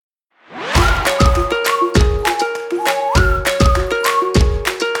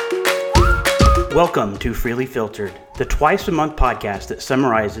Welcome to Freely Filtered, the twice-a-month podcast that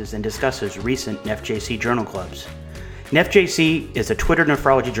summarizes and discusses recent NEFJC journal clubs. NEFJC is a Twitter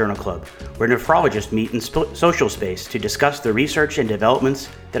nephrology journal club where nephrologists meet in social space to discuss the research and developments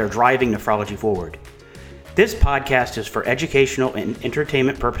that are driving nephrology forward. This podcast is for educational and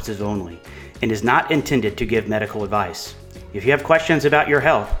entertainment purposes only and is not intended to give medical advice. If you have questions about your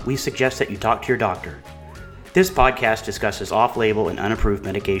health, we suggest that you talk to your doctor. This podcast discusses off-label and unapproved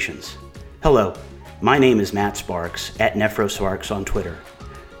medications. Hello, my name is Matt Sparks at NephroSparks on Twitter.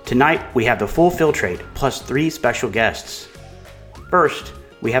 Tonight, we have the full Filtrate plus 3 special guests. First,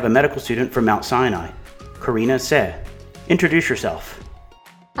 we have a medical student from Mount Sinai, Karina Se. Introduce yourself.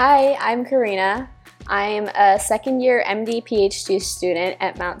 Hi, I'm Karina. I'm a second-year MD PhD student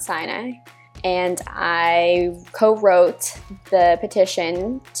at Mount Sinai, and I co-wrote the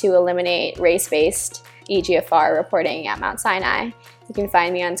petition to eliminate race-based EGFR reporting at Mount Sinai. You can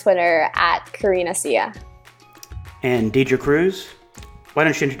find me on Twitter at Karina Sia. And Deidre Cruz, why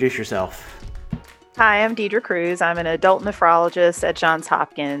don't you introduce yourself? Hi, I'm Deidre Cruz. I'm an adult nephrologist at Johns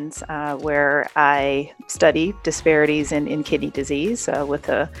Hopkins, where I study disparities in kidney disease with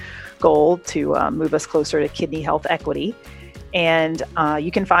a goal to move us closer to kidney health equity. And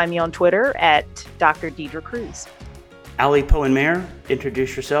you can find me on Twitter at Dr. Deidre Cruz. Ali Poenmeyer,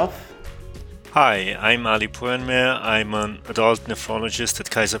 introduce yourself. Hi, I'm Ali Poenmeyer. I'm an adult nephrologist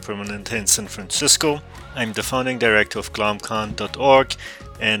at Kaiser Permanente in San Francisco. I'm the founding director of glomcon.org,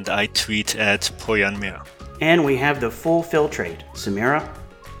 and I tweet at Poyanmeyer. And we have the full Filtrate, Samira.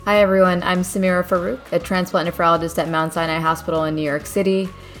 Hi everyone, I'm Samira Farouk, a transplant nephrologist at Mount Sinai Hospital in New York City.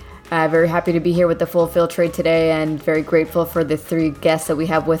 Very happy to be here with the full Filtrate today and very grateful for the 3 guests that we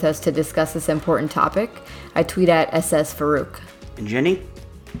have with us to discuss this important topic. I tweet at SS Farouk. And Jenny?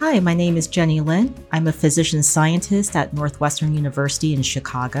 Hi, my name is Jenny Lin. I'm a physician scientist at Northwestern University in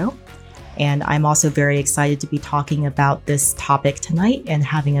Chicago. And I'm also very excited to be talking about this topic tonight and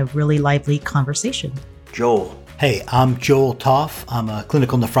having a really lively conversation. Joel. Hey, I'm Joel Toff. I'm a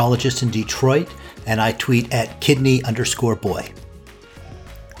clinical nephrologist in Detroit, and I tweet at kidney_boy.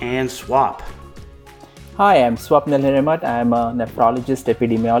 And Swap. Hi, I'm Swapnil Hiramat. I'm a nephrologist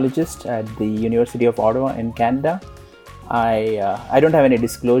epidemiologist at the University of Ottawa in Canada. I don't have any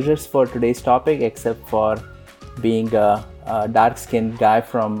disclosures for today's topic except for being a dark-skinned guy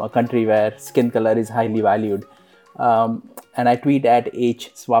from a country where skin color is highly valued. And I tweet at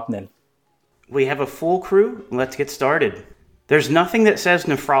Swapnil. We have a full crew. Let's get started. There's nothing that says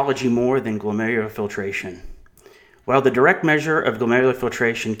nephrology more than glomerular filtration. While the direct measure of glomerular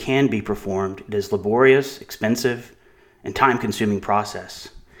filtration can be performed, it is laborious, expensive, and time-consuming process.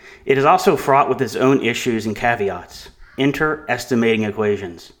 It is also fraught with its own issues and caveats. Enter estimating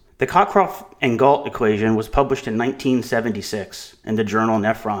equations. The Cockcroft and Gault equation was published in 1976 in the journal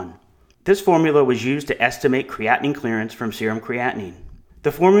Nephron. This formula was used to estimate creatinine clearance from serum creatinine.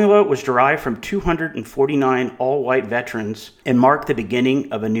 The formula was derived from 249 all-white veterans and marked the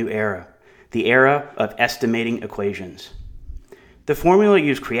beginning of a new era, the era of estimating equations. The formula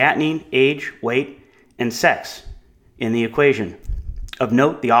used creatinine, age, weight, and sex in the equation. Of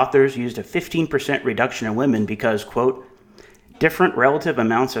note, the authors used a 15% reduction in women because, quote, different relative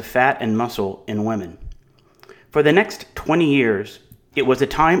amounts of fat and muscle in women. For the next 20 years, it was a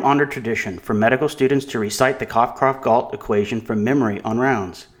time-honored tradition for medical students to recite the Cockcroft-Gault equation from memory on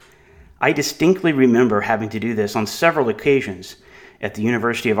rounds. I distinctly remember having to do this on several occasions at the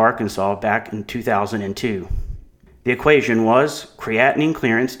University of Arkansas back in 2002. The equation was creatinine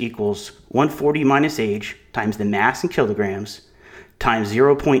clearance equals 140 minus age times the mass in kilograms times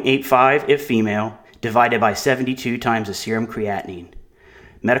 0.85 if female, divided by 72 times the serum creatinine.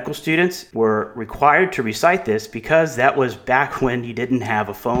 Medical students were required to recite this because that was back when you didn't have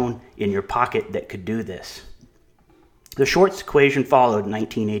a phone in your pocket that could do this. The Short's equation followed in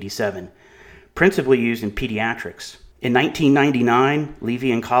 1987, principally used in pediatrics. In 1999,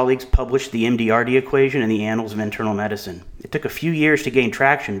 Levy and colleagues published the MDRD equation in the Annals of Internal Medicine. It took a few years to gain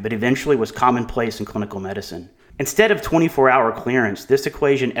traction, but eventually was commonplace in clinical medicine. Instead of 24-hour clearance, this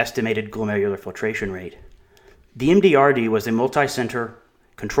equation estimated glomerular filtration rate. The MDRD was a multi-center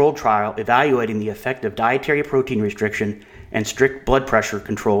controlled trial evaluating the effect of dietary protein restriction and strict blood pressure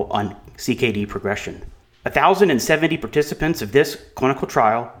control on CKD progression. 1,070 participants of this clinical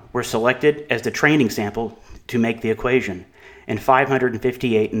trial were selected as the training sample to make the equation, and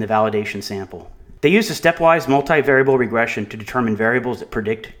 558 in the validation sample. They used a stepwise multivariable regression to determine variables that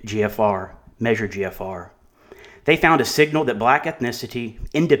predict GFR, measure GFR. They found a signal that Black ethnicity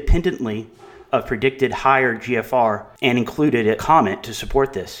independently of predicted higher GFR and included a comment to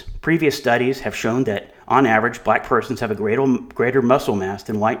support this. Previous studies have shown that, on average, Black persons have a greater muscle mass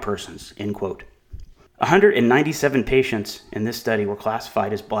than white persons, end quote. 197 patients in this study were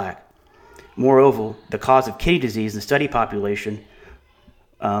classified as Black. Moreover, the cause of kidney disease in the study population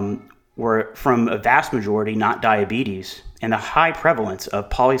were from a vast majority not diabetes and a high prevalence of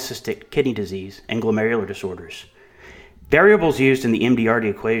polycystic kidney disease and glomerular disorders. Variables used in the MDRD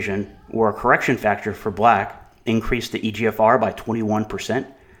equation were a correction factor for Black increased the eGFR by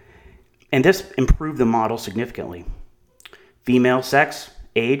 21%, and this improved the model significantly. Female sex,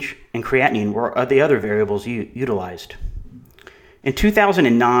 age, and creatinine were the other variables utilized. In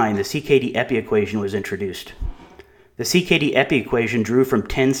 2009, the CKD-EPI equation was introduced. The CKD-EPI equation drew from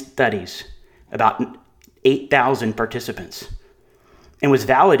 10 studies, about 8,000 participants, and was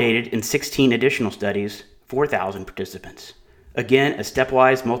validated in 16 additional studies, 4,000 participants. Again, a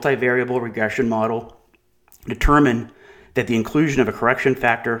stepwise multivariable regression model determined that the inclusion of a correction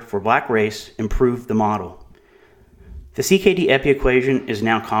factor for Black race improved the model. The CKD-EPI equation is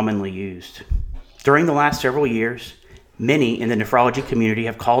now commonly used. During the last several years, many in the nephrology community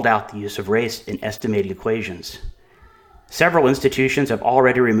have called out the use of race in estimating equations. Several institutions have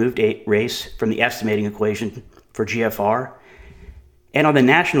already removed race from the estimating equation for GFR. And on the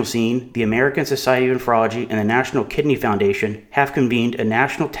national scene, the American Society of Nephrology and the National Kidney Foundation have convened a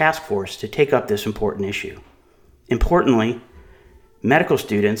national task force to take up this important issue. Importantly, medical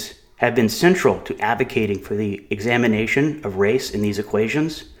students have been central to advocating for the examination of race in these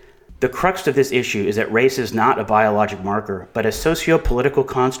equations. The crux of this issue is that race is not a biologic marker, but a socio-political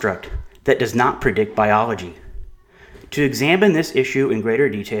construct that does not predict biology. To examine this issue in greater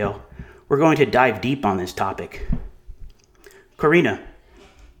detail, we're going to dive deep on this topic. Karina,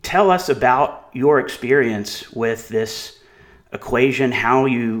 tell us about your experience with this equation, how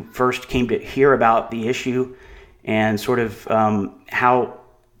you first came to hear about the issue, and sort of how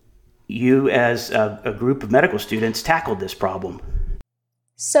you as a group of medical students tackled this problem.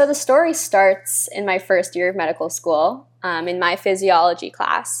 So the story starts in my first year of medical school, in my physiology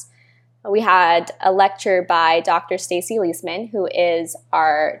class. We had a lecture by Dr. Stacy Leisman, who is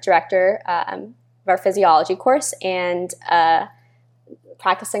our director of our physiology course and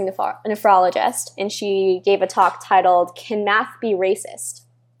practicing nephrologist, and she gave a talk titled, "Can Math Be Racist?"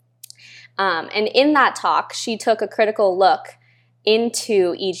 And in that talk, she took a critical look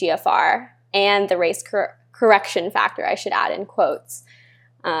into eGFR and the race correction factor, I should add in quotes.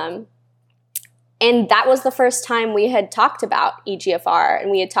 And that was the first time we had talked about eGFR, and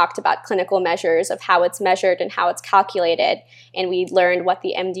we had talked about clinical measures of how it's measured and how it's calculated, and we learned what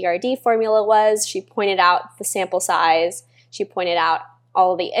the MDRD formula was. She pointed out the sample size. She pointed out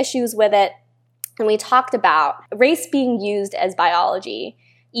all of the issues with it, and we talked about race being used as biology,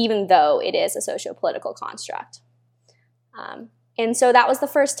 even though it is a socio-political construct. And so that was the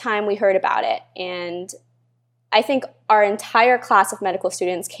first time we heard about it, and I think our entire class of medical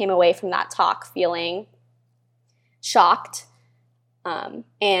students came away from that talk feeling shocked,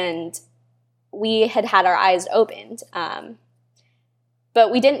 and we had our eyes opened. But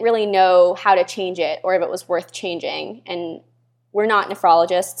we didn't really know how to change it or if it was worth changing. And we're not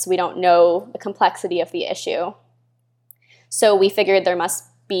nephrologists. We don't know the complexity of the issue. So we figured there must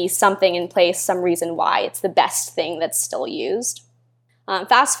be something in place, some reason why it's the best thing that's still used.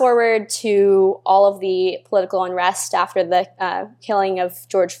 Fast forward to all of the political unrest after the killing of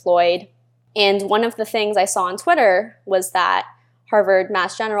George Floyd. And one of the things I saw on Twitter was that Harvard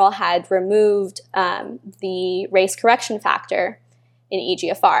Mass General had removed the race correction factor in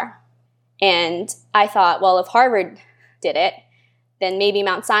eGFR. And I thought, well, if Harvard did it, then maybe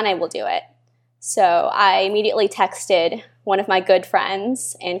Mount Sinai will do it. So I immediately texted one of my good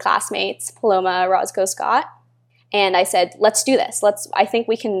friends and classmates, Paloma Roscoe-Scott, and I said, let's do this. I think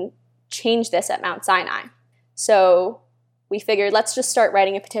we can change this at Mount Sinai. So we figured, let's just start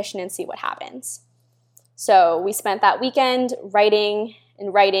writing a petition and see what happens. So we spent that weekend writing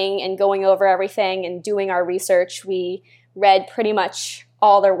and going over everything and doing our research. We read pretty much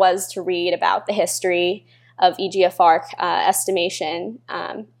all there was to read about the history of eGFR estimation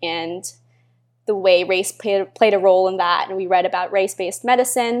and the way race played a role in that. And we read about race-based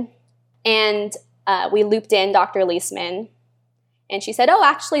medicine. And we looped in Dr. Leisman, and she said, oh,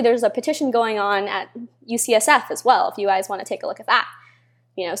 actually, there's a petition going on at UCSF as well, if you guys want to take a look at that.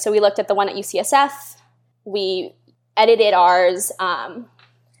 So we looked at the one at UCSF. We edited ours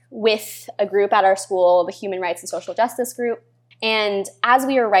with a group at our school, the Human Rights and Social Justice Group. And as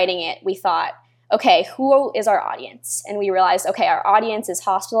we were writing it, we thought, okay, who is our audience? And we realized, okay, our audience is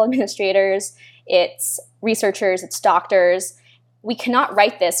hospital administrators, it's researchers, it's doctors. We cannot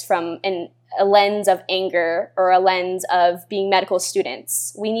write this from a lens of anger or a lens of being medical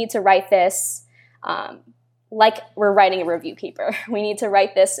students. We need to write this like we're writing a review paper. We need to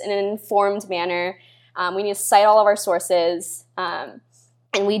write this in an informed manner We need to cite all of our sources. And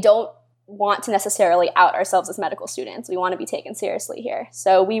we don't want to necessarily out ourselves as medical students. We want to be taken seriously here.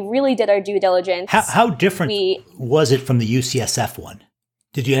 So we really did our due diligence. How different was it from the UCSF one?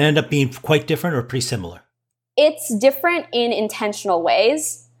 Did you end up being quite different or pretty similar? It's different in intentional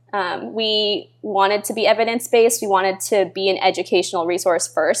ways. We wanted to be evidence-based. We wanted to be an educational resource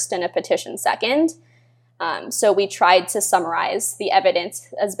first and a petition second. So we tried to summarize the evidence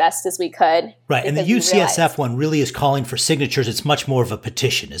as best as we could. Right. And the UCSF one really is calling for signatures. It's much more of a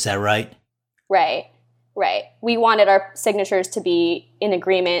petition. Is that right? Right. We wanted our signatures to be in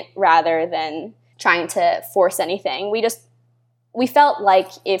agreement rather than trying to force anything. We felt like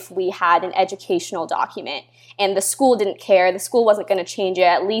if we had an educational document and the school didn't care, the school wasn't going to change it,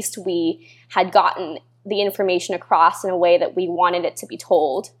 at least we had gotten the information across in a way that we wanted it to be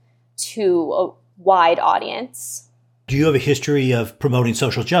told to a wide audience. Do you have a history of promoting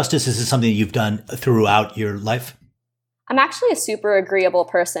social justice? Is this something that you've done throughout your life? I'm actually a super agreeable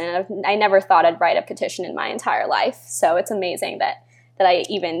person. I never thought I'd write a petition in my entire life, so it's amazing that I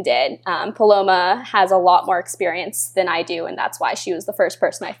even did. Paloma has a lot more experience than I do, and that's why she was the first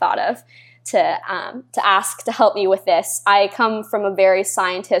person I thought of to ask to help me with this. I come from a very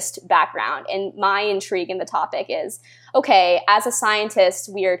scientist background, and my intrigue in the topic is, okay, as a scientist,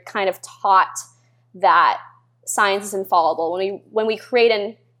 we are kind of taught that science is infallible. When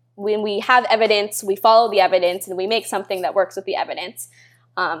we have evidence, we follow the evidence, and we make something that works with the evidence.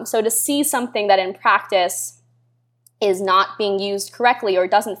 So to see something that in practice is not being used correctly or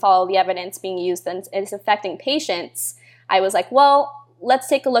doesn't follow the evidence being used and is affecting patients, I was like, well, let's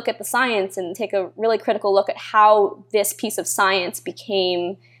take a look at the science and take a really critical look at how this piece of science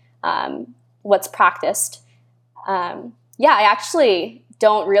became what's practiced. I actually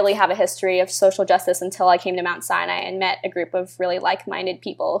don't really have a history of social justice until I came to Mount Sinai and met a group of really like-minded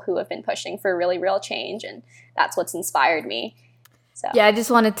people who have been pushing for really real change, and that's what's inspired me. So. Yeah, I just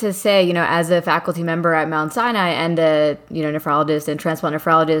wanted to say, as a faculty member at Mount Sinai and a, nephrologist and transplant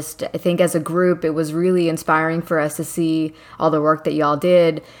nephrologist, I think as a group, it was really inspiring for us to see all the work that y'all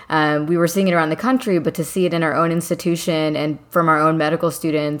did. We were seeing it around the country, but to see it in our own institution and from our own medical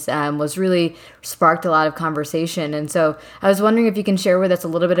students was really sparked a lot of conversation. And so I was wondering if you can share with us a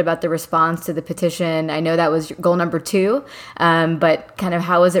little bit about the response to the petition. I know that was goal number 2, but kind of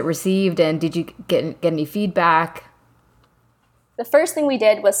how was it received, and did you get any feedback? The first thing we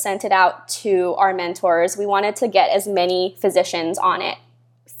did was sent it out to our mentors. We wanted to get as many physicians on it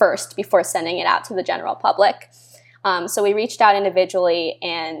first before sending it out to the general public. So we reached out individually,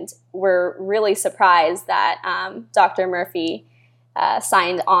 and we're really surprised that Dr. Murphy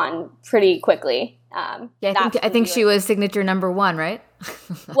signed on pretty quickly. I think she was signature number 1, right?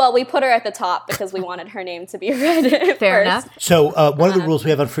 Well, we put her at the top because we wanted her name to be read Fair enough. So one of the rules we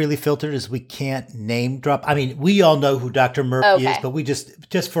have on Freely Filtered is we can't name drop. I mean, we all know who Dr. Murphy is, but we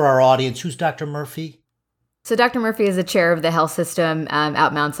just for our audience, who's Dr. Murphy? So Dr. Murphy is the chair of the health system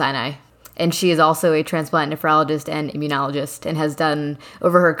at Mount Sinai. And she is also a transplant nephrologist and immunologist and has done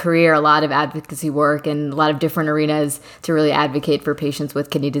over her career a lot of advocacy work in a lot of different arenas to really advocate for patients with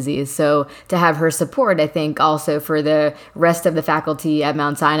kidney disease. So to have her support, I think also for the rest of the faculty at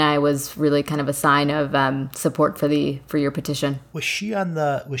Mount Sinai was really kind of a sign of support for your petition. Was she on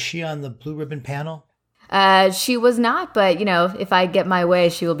the Blue Ribbon panel? She was not, but if I get my way,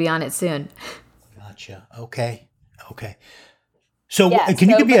 she will be on it soon. Gotcha. Okay. So can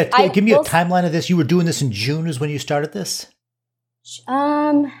you give me a timeline of this? You were doing this in June is when you started this?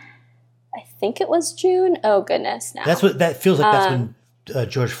 I think it was June. Oh goodness. Now. That feels like that's when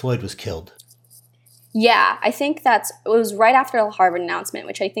George Floyd was killed. Yeah, I think it was right after the Harvard announcement,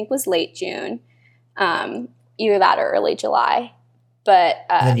 which I think was late June. Either that or early July. But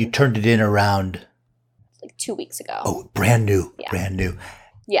and then you turned it in around like 2 weeks ago. Oh, brand new.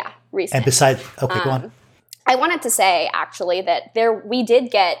 Yeah, recent. And besides, go on. I wanted to say, actually, that we did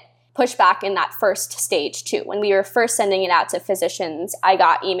get pushback in that first stage, too. When we were first sending it out to physicians, I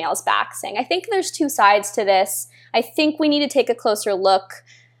got emails back saying, I think there's 2 sides to this. I think we need to take a closer look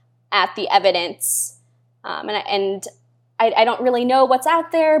at the evidence. And I don't really know what's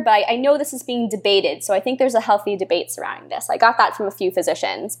out there, but I know this is being debated. So I think there's a healthy debate surrounding this. I got that from a few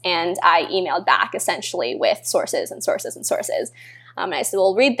physicians, and I emailed back essentially with sources and sources and sources. And I said,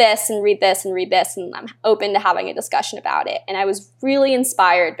 well, read this and read this and read this, and I'm open to having a discussion about it. And I was really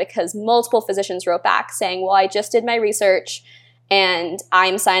inspired because multiple physicians wrote back saying, well, I just did my research, and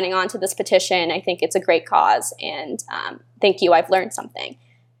I'm signing on to this petition. I think it's a great cause, and thank you, I've learned something.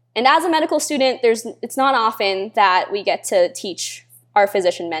 And as a medical student, it's not often that we get to teach our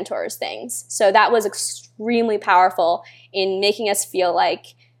physician mentors things. So that was extremely powerful in making us feel like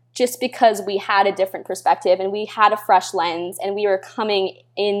just because we had a different perspective and we had a fresh lens and we were coming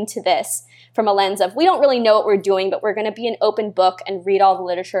into this from a lens of we don't really know what we're doing, but we're going to be an open book and read all the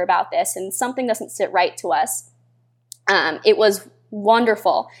literature about this, and something doesn't sit right to us. It was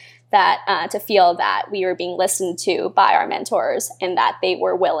wonderful that to feel that we were being listened to by our mentors and that they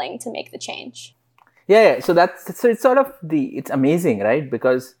were willing to make the change. Yeah. So it's sort of it's amazing, right?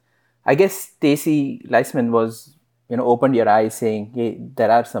 Because I guess Stacy Leisman was, opened your eyes saying, hey, there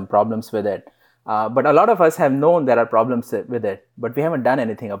are some problems with it. But a lot of us have known there are problems with it, but we haven't done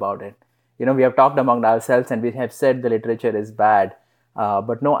anything about it. We have talked among ourselves and we have said the literature is bad,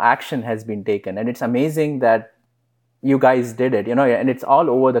 but no action has been taken. And it's amazing that you guys did it, and it's all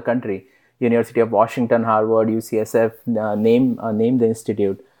over the country. University of Washington, Harvard, UCSF, name the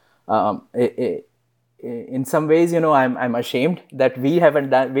institute. In some ways, I'm ashamed that we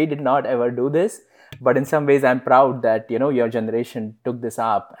did not ever do this. But in some ways, I'm proud that, your generation took this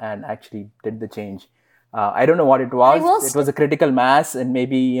up and actually did the change. I don't know what it was. It was a critical mass, and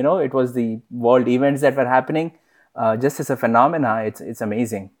maybe, it was the world events that were happening. Just as a phenomena, it's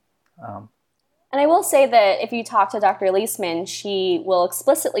amazing. And I will say that if you talk to Dr. Leisman, she will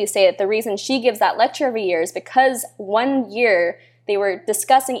explicitly say that the reason she gives that lecture every year is because one year they were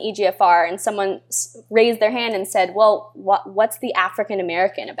discussing EGFR and someone raised their hand and said, well, what's the African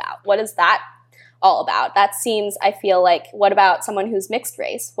American about? What is that all about? That seems, I feel like, what about someone who's mixed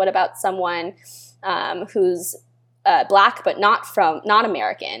race? What about someone who's Black but not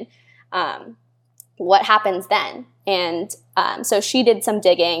American? What happens then? And so she did some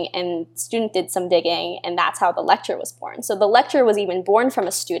digging and student did some digging, and that's how the lecture was born. So the lecture was even born from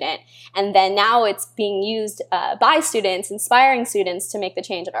a student, and then now it's being used by students, inspiring students to make the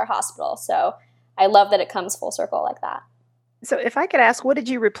change at our hospital. So I love that it comes full circle like that. So if I could ask, what did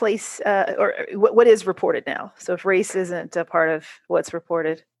you replace, or what is reported now? So if race isn't a part of what's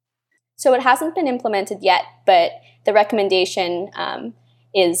reported. So it hasn't been implemented yet, but the recommendation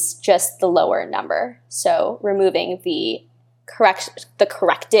is just the lower number. So removing the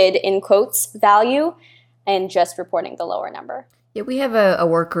corrected, in quotes, value and just reporting the lower number. Yeah, we have a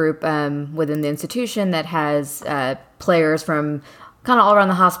work group within the institution that has players from kind of all around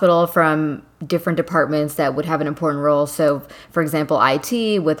the hospital from different departments that would have an important role. So, for example,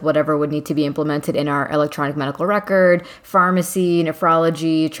 IT with whatever would need to be implemented in our electronic medical record, pharmacy,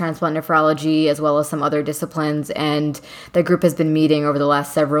 nephrology, transplant nephrology, as well as some other disciplines. And the group has been meeting over the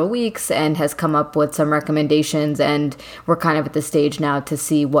last several weeks and has come up with some recommendations. And we're kind of at the stage now to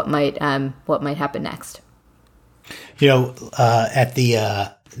see what might happen next. There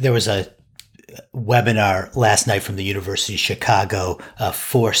was a webinar last night from the University of Chicago,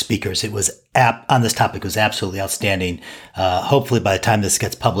 4 speakers. It was on this topic. It was absolutely outstanding. Hopefully by the time this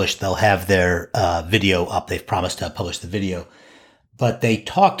gets published, they'll have their video up. They've promised to publish the video, but they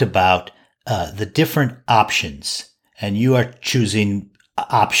talked about the different options, and you are choosing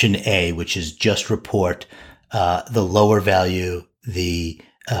option A, which is just report the lower value, the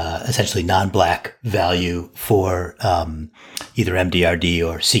essentially non-black value for either MDRD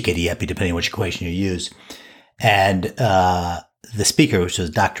or CKD-EPI, depending on which equation you use. And the speaker, which was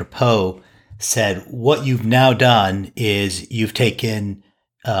Dr. Poe, said, what you've now done is you've taken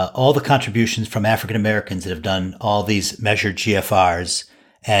all the contributions from African Americans that have done all these measured GFRs,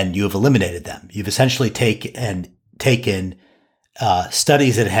 and you have eliminated them. You've essentially taken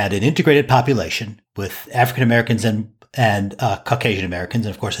studies that had an integrated population with African Americans and Caucasian Americans,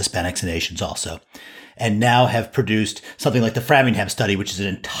 and of course Hispanics and Asians also, and now have produced something like the Framingham study, which is an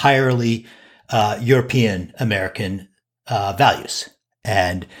entirely European American values,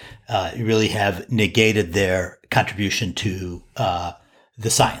 and you really have negated their contribution to the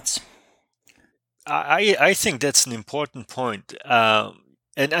science. I think that's an important point.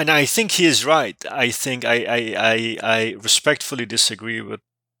 And I think he is right. I think I respectfully disagree with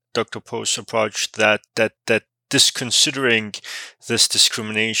Dr. Poe's approach that disconsidering this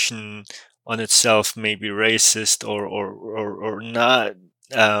discrimination on itself may be racist or not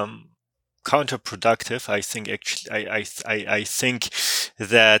counterproductive. I think actually I think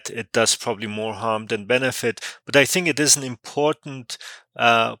that it does probably more harm than benefit. But I think it is an important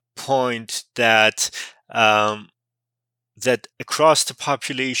point that that across the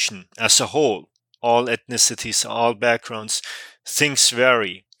population as a whole, all ethnicities, all backgrounds, things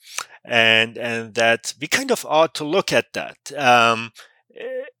vary. And that we kind of ought to look at that.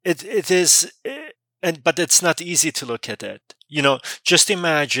 It is, but it's not easy to look at it. Just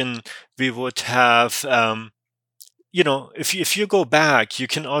imagine we would have, if you go back, you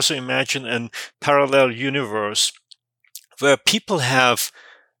can also imagine a parallel universe where people have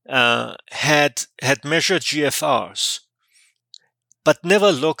had measured GFRs, but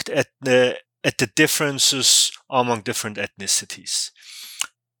never looked at the differences among different ethnicities.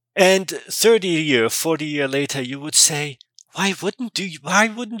 And 30 years, 40 years later, you would say, why wouldn't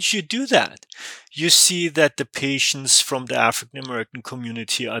you do that? You see that the patients from the African American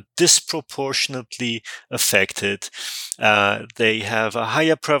community are disproportionately affected. They have a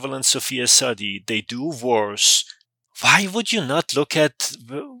higher prevalence of ESRD. They do worse. Why would you not look at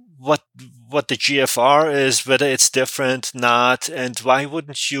what the GFR is, whether it's different, not, and why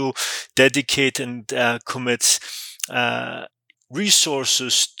wouldn't you dedicate and commit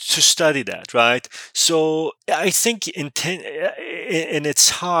resources to study that, right? So I think in its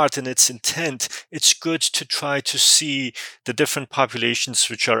heart and its intent, it's good to try to see the different populations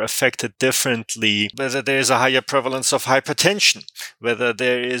which are affected differently, whether there is a higher prevalence of hypertension, whether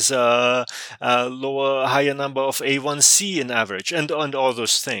there is a higher number of A1C in average, and all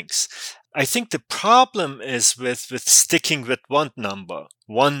those things. I think the problem is with sticking with one number,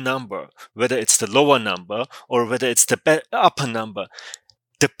 whether it's the lower number or whether it's the upper number.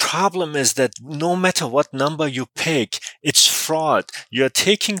 The problem is that no matter what number you pick, it's fraud. You're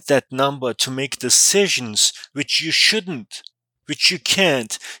taking that number to make decisions which you shouldn't, which you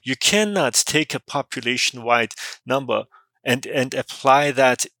can't. You cannot take a population-wide number and apply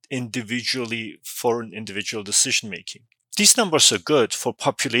that individually for an individual decision-making. These numbers are good for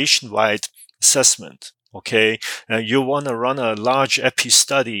population-wide assessment. Okay, you want to run a large epi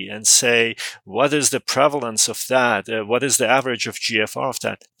study and say, what is the prevalence of that? What is the average of GFR of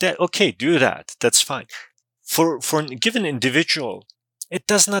that? Okay, do that. That's fine. For a given individual, it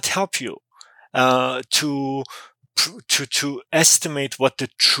does not help you to estimate what the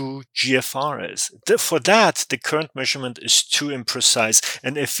true GFR is. For that, the current measurement is too imprecise.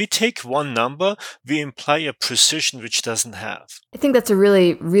 And if we take one number, we imply a precision which doesn't have. I think that's a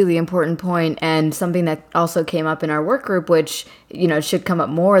really, really important point, and something that also came up in our work group, which, should come up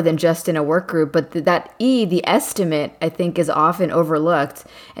more than just in a work group. But that the estimate, I think, is often overlooked.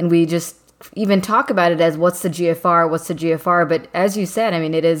 And we just even talk about it as what's the GFR? But as you said,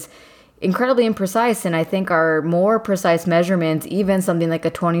 it is incredibly imprecise, and I think our more precise measurements, even something like a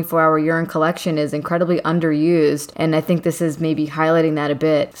 24-hour urine collection, is incredibly underused, and I think this is maybe highlighting that a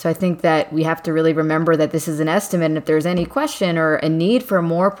bit. So I think that we have to really remember that this is an estimate, and if there's any question or a need for a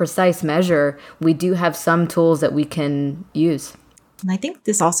more precise measure, we do have some tools that we can use. And I think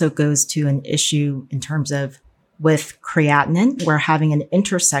this also goes to an issue in terms of with creatinine, we're having an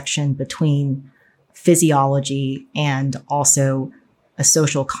intersection between physiology and also a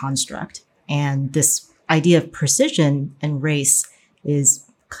social construct. And this idea of precision and race is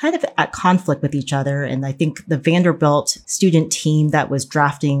kind of at conflict with each other. And I think the Vanderbilt student team that was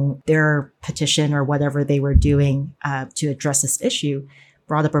drafting their petition or whatever they were doing to address this issue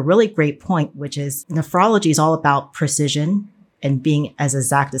brought up a really great point, which is nephrology is all about precision and being as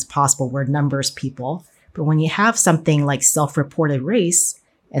exact as possible. We're numbers people. But when you have something like self-reported race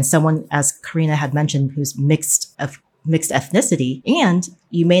and someone, as Karina had mentioned, who's mixed ethnicity, and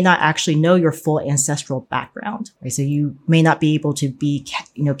you may not actually know your full ancestral background, right? So you may not be able to be,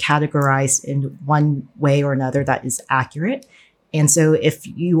 categorized in one way or another that is accurate. And so if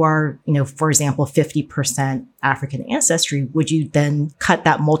you are, for example, 50% African ancestry, would you then cut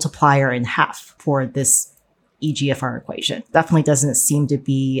that multiplier in half for this eGFR equation? Definitely doesn't seem to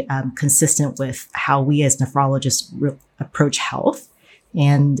be consistent with how we as nephrologists approach health.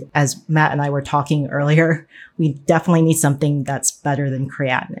 And as Matt and I were talking earlier, we definitely need something that's better than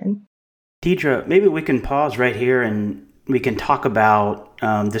creatinine. Deidre, maybe we can pause right here and we can talk about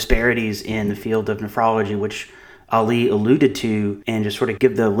disparities in the field of nephrology, which Ali alluded to, and just sort of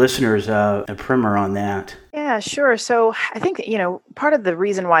give the listeners a primer on that. Yeah, sure. So I think, part of the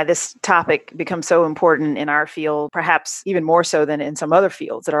reason why this topic becomes so important in our field, perhaps even more so than in some other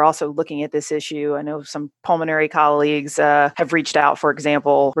fields that are also looking at this issue. I know some pulmonary colleagues have reached out, for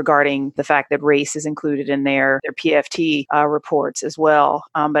example, regarding the fact that race is included in their PFT reports as well.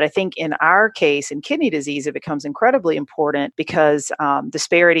 But I think in our case, in kidney disease, it becomes incredibly important because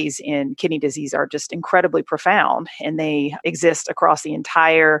disparities in kidney disease are just incredibly profound, and they exist across the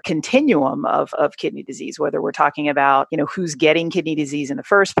entire continuum of kidney disease, whether we're talking about, who's getting kidney disease in the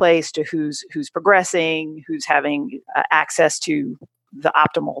first place, to who's progressing, who's having access to the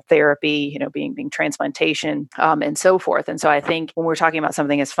optimal therapy, being transplantation, and so forth. And so I think when we're talking about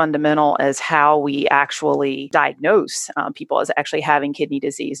something as fundamental as how we actually diagnose people as actually having kidney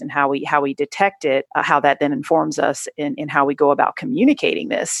disease and how we detect it, how that then informs us in how we go about communicating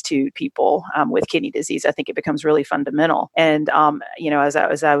this to people with kidney disease, I think it becomes really fundamental. And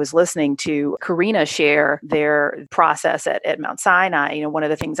as I was listening to Karina share their process at Mount Sinai, one of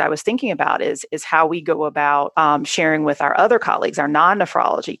the things I was thinking about is how we go about sharing with our other colleagues, our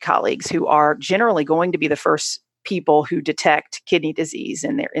non-nephrology colleagues, who are generally going to be the first people who detect kidney disease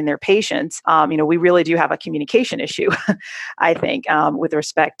in their patients. We really do have a communication issue, I think, with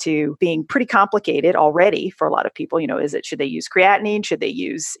respect to being pretty complicated already for a lot of people. Should they use creatinine? Should they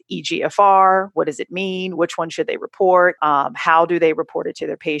use EGFR? What does it mean? Which one should they report? How do they report it to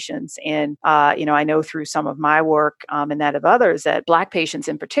their patients? And, I know through some of my work and that of others that Black patients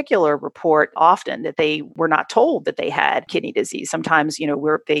in particular report often that they were not told that they had kidney disease. Sometimes,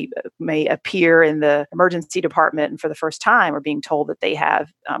 where they may appear in the emergency department and for the first time are being told that they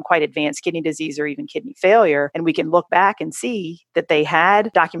have quite advanced kidney disease or even kidney failure. And we can look back and see that they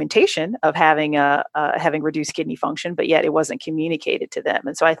had documentation of having reduced kidney function, but yet it wasn't communicated to them.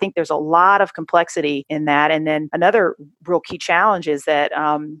 And so I think there's a lot of complexity in that. And then another real key challenge is that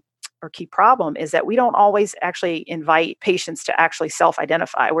or key problem is that we don't always actually invite patients to actually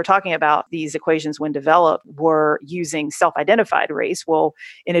self-identify. We're talking about these equations when developed were using self-identified race. Well,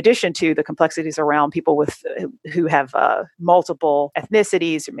 in addition to the complexities around people who have multiple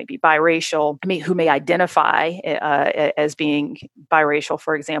ethnicities or maybe biracial, who may identify as being biracial,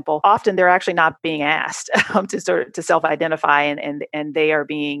 for example, often they're actually not being asked to self-identify, and they are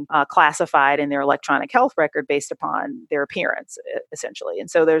being classified in their electronic health record based upon their appearance, essentially. And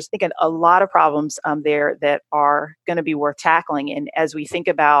so there's, I think, a lot of problems there that are going to be worth tackling. And as we think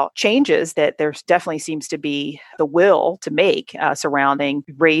about changes that there definitely seems to be the will to make surrounding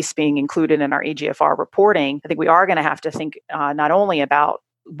race being included in our EGFR reporting, I think we are going to have to think not only about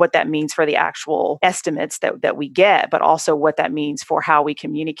what that means for the actual estimates that we get, but also what that means for how we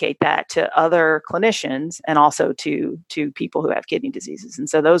communicate that to other clinicians and also to people who have kidney diseases. And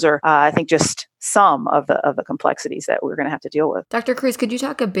so those are, I think, just some of the complexities that we're going to have to deal with. Dr. Cruz, could you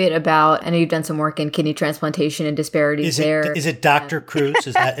talk a bit about, I know you've done some work in kidney transplantation and disparities there. Is it Dr. Cruz?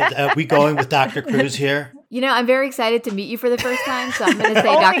 Are we going with Dr. Cruz here? I'm very excited to meet you for the first time, so I'm going to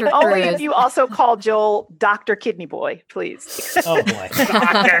say Dr. Cruz. Only if you also call Joel Dr. Kidney Boy, please. Oh, boy.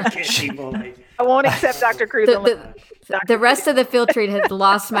 Dr. Kidney Boy. I won't accept Dr. Cruz. The rest of the Filtrate has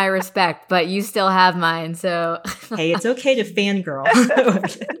lost my respect, but you still have mine, so. Hey, it's okay to fangirl.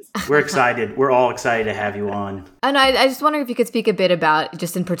 We're excited. We're all excited to have you on. And I just wonder if you could speak a bit about,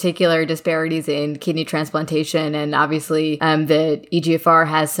 just in particular, disparities in kidney transplantation. And obviously, the EGFR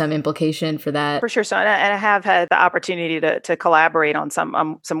has some implication for that. For sure. So, and I have had the opportunity to collaborate on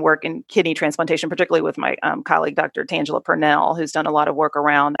some work in kidney transplantation, particularly with my colleague, Dr. Tangela Purnell, who's done a lot of work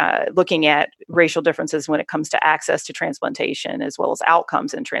around looking at racial differences when it comes to access to transplantation, as well as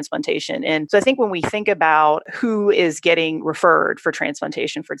outcomes in transplantation. And so I think when we think about who is getting referred for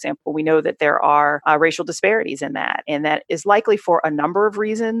transplantation, for example, we know that there are racial disparities in that, and that is likely for a number of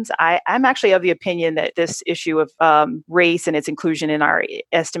reasons. I'm actually of the opinion that this issue of race and its inclusion in our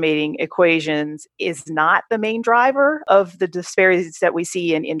estimating equations is not the main driver of the disparities that we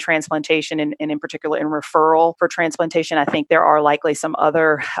see in transplantation, and in particular in referral for transplantation. I think there are likely some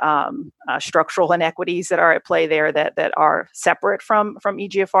other structural inequities that are at play there that are separate from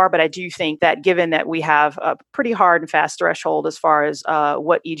EGFR. But I do think that given that we have a pretty hard and fast threshold as far as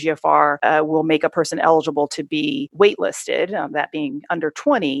what EGFR will make a person eligible to be waitlisted, that being under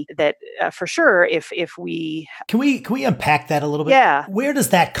 20, that for sure, if we can we unpack that a little bit? Yeah. Where does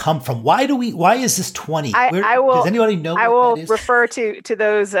that come from? Why is this 20? Does anybody know? I will refer to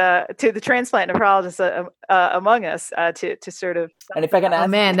those to the transplant nephrologists among us to sort of. And if I can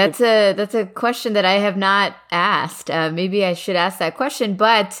ask, that's a question that I have not asked. Maybe I should ask that question,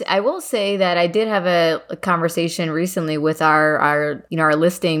 but I will say that I did have a conversation recently with our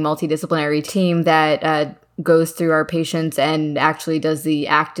listing multidisciplinary team that goes through our patients and actually does the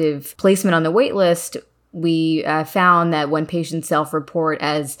active placement on the wait list. We found that when patients self-report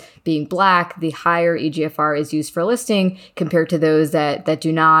as being Black, the higher EGFR is used for listing compared to those that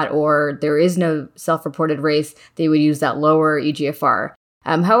do not, or there is no self-reported race, they would use that lower EGFR.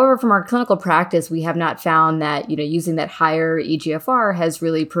 However, from our clinical practice, we have not found that, using that higher EGFR has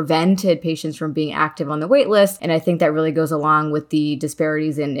really prevented patients from being active on the wait list. And I think that really goes along with the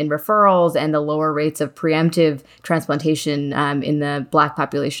disparities in referrals and the lower rates of preemptive transplantation in the Black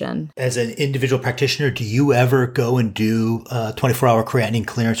population. As an individual practitioner, do you ever go and do 24-hour creatinine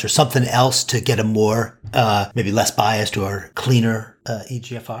clearance or something else to get a more, maybe less biased or cleaner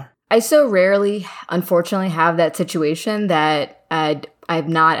EGFR? I so rarely, unfortunately, have that situation that I've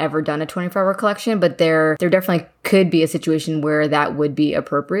not ever done a 24-hour collection, but there definitely could be a situation where that would be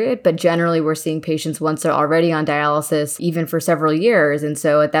appropriate. But generally, we're seeing patients once they're already on dialysis, even for several years. And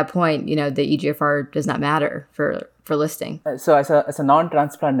so at that point, the EGFR does not matter for listing. So as a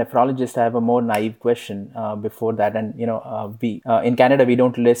non-transplant nephrologist, I have a more naive question before that. And, we in Canada, we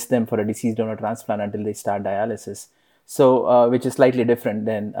don't list them for a deceased donor transplant until they start dialysis. So, which is slightly different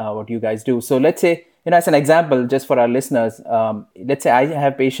than what you guys do. So let's say, as an example, just for our listeners, let's say I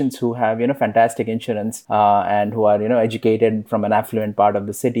have patients who have, fantastic insurance and who are, educated from an affluent part of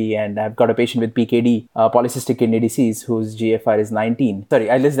the city. And I've got a patient with PKD, polycystic kidney disease, whose GFR is 19. Sorry,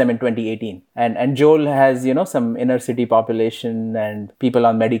 I list them in 2018. And Joel has, some inner city population and people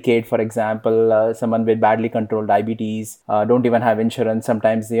on Medicaid, for example, someone with badly controlled diabetes, don't even have insurance.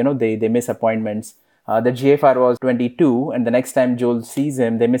 Sometimes, they miss appointments. The GFR was 22, and the next time Joel sees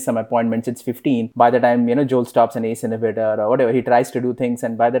him, they miss some appointments, it's 15. By the time, Joel stops an ACE inhibitor or whatever, he tries to do things,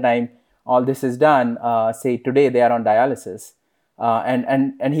 and by the time all this is done, say today they are on dialysis,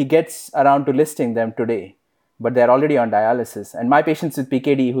 and he gets around to listing them today, but they're already on dialysis. And my patients with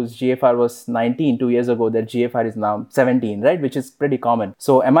PKD, whose GFR was 19 2 years ago, their GFR is now 17, right, which is pretty common.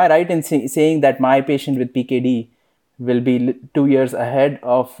 So am I right in saying that my patient with PKD will be 2 years ahead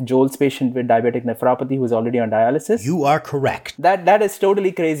of Joel's patient with diabetic nephropathy who's already on dialysis? You are correct. That is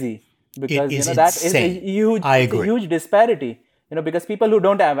totally crazy, because that is a huge disparity. Because people who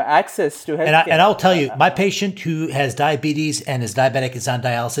don't have access to healthcare. And I'll tell you, my patient who has diabetes and is diabetic, is on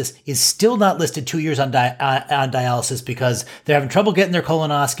dialysis, is still not listed 2 years on dialysis because they're having trouble getting their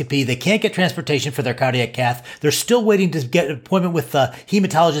colonoscopy. They can't get transportation for their cardiac cath. They're still waiting to get an appointment with the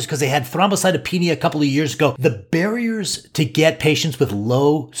hematologist because they had thrombocytopenia a couple of years ago. The barriers to get patients with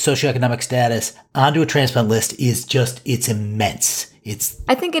low socioeconomic status onto a transplant list it's immense.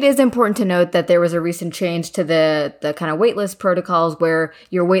 I think it is important to note that there was a recent change to the kind of waitlist protocols where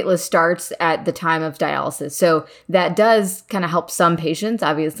your waitlist starts at the time of dialysis. So that does kind of help some patients.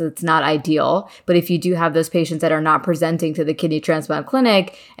 Obviously, it's not ideal, but if you do have those patients that are not presenting to the kidney transplant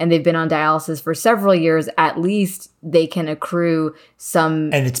clinic and they've been on dialysis for several years, at least they can accrue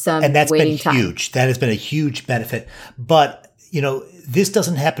some and that's waiting been time. Huge. That has been a huge benefit. But this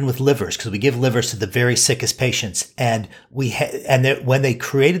doesn't happen with livers because we give livers to the very sickest patients. And when they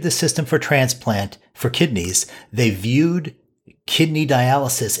created the system for transplant for kidneys, they viewed kidney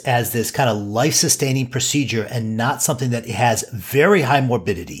dialysis as this kind of life-sustaining procedure and not something that has very high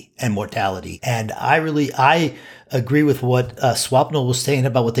morbidity and mortality. And I agree with what Swapnil was saying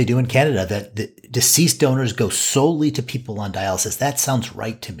about what they do in Canada, that the deceased donors go solely to people on dialysis. That sounds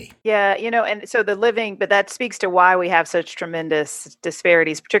right to me. Yeah, and so but that speaks to why we have such tremendous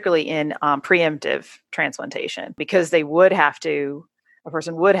disparities, particularly in preemptive transplantation, because a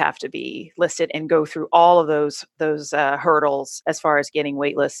person would have to be listed and go through all of those hurdles as far as getting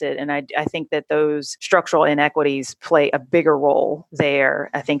waitlisted. And I think that those structural inequities play a bigger role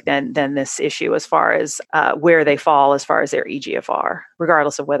there, I think, than this issue as far as where they fall as far as their EGFR,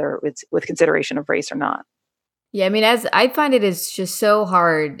 regardless of whether it's with consideration of race or not. Yeah, I mean, as I find it is just so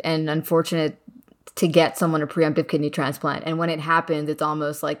hard and unfortunate to get someone a preemptive kidney transplant. And when it happens, it's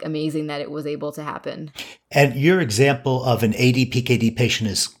almost like amazing that it was able to happen. And your example of an AD-PKD patient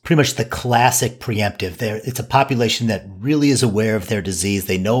is pretty much the classic preemptive. It's a population that really is aware of their disease.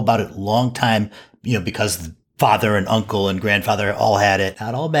 They know about it a long time, because the father and uncle and grandfather all had it.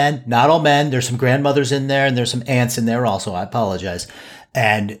 Not all men. There's some grandmothers in there and there's some aunts in there also. I apologize.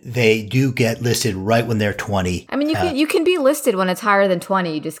 And they do get listed right when they're 20. I mean, you can be listed when it's higher than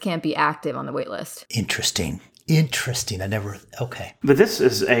 20. You just can't be active on the wait list. Interesting. Okay. But this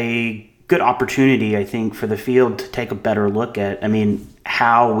is a good opportunity, I think, for the field to take a better look at,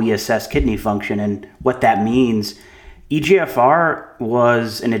 how we assess kidney function and what that means. EGFR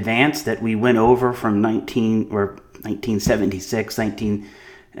was an advance that we went over from 1976,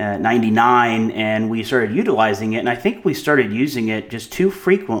 1999, and we started utilizing it. And I think we started using it just too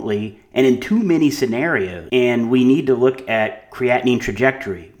frequently and in too many scenarios. And we need to look at creatinine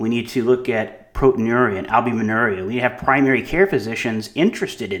trajectory. We need to look at proteinuria and albuminuria. We have primary care physicians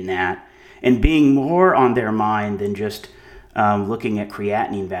interested in that and being more on their mind than just looking at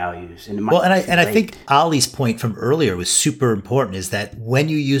creatinine values. And it might Well, and be I great. think Ali's point from earlier was super important, is that when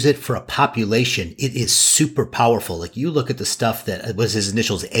you use it for a population, it is super powerful. Like you look at the stuff that was his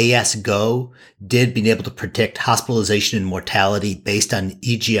initials ASGO did, being able to predict hospitalization and mortality based on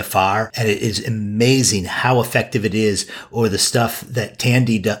EGFR. And it is amazing how effective it is, or the stuff that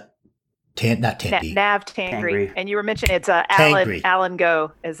Tandy does. Not Tandy. Nav Tangri. Tangri. And you were mentioning it's Tangri. Alan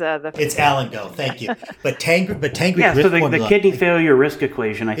Go is the. It's Alan Go. Thank you. But Tangri Yeah, so risk the formula- kidney failure risk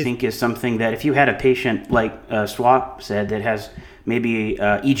equation, I think, is something that if you had a patient, like Swap said, that has maybe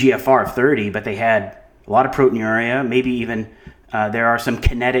EGFR of 30, but they had a lot of proteinuria, maybe even there are some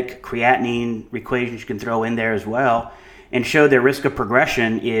kinetic creatinine equations you can throw in there as well, and show their risk of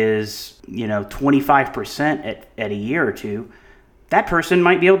progression is 25% at a year or two, that person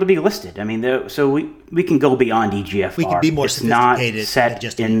might be able to be listed. I mean, so we can go beyond EGFR. We can be more it's sophisticated not set than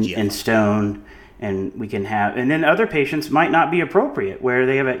just in EGFR. stone, and we can have. And then other patients might not be appropriate, where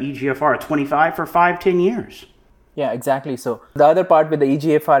they have an EGFR of 25 for 5-10 years. Yeah, exactly. So the other part with the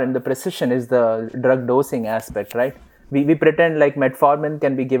EGFR and the precision is the drug dosing aspect, right? We pretend like metformin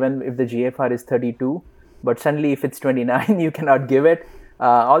can be given if the GFR is 32, but suddenly if it's 29, you cannot give it.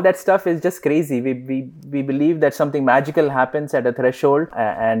 All that stuff is just crazy. We believe that something magical happens at a threshold,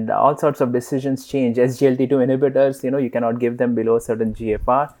 and all sorts of decisions change. SGLT2 inhibitors, you cannot give them below a certain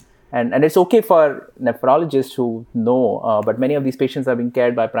GFR. And it's okay for nephrologists who know, but many of these patients are being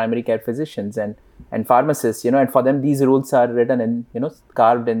cared by primary care physicians and pharmacists, and for them, these rules are written in,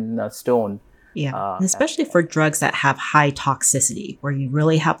 carved in stone. Yeah, and especially for drugs that have high toxicity, where you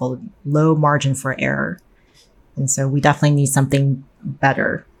really have a low margin for error. And so we definitely need something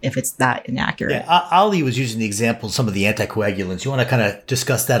better if it's that inaccurate. Yeah, Ali was using the example of some of the anticoagulants. You want to kind of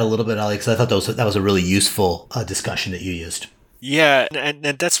discuss that a little bit, Ali? Because I thought that was a really useful discussion that you used. Yeah, and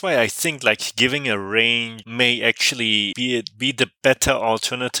that's why I think like giving a range may actually be the better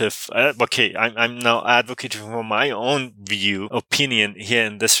alternative. Okay, I'm now advocating for my own opinion here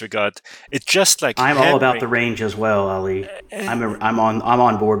in this regard. It's just like I'm all about the range as well, Ali. I'm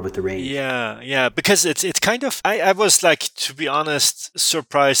on board with the range. Yeah, because it's kind of I was like, to be honest,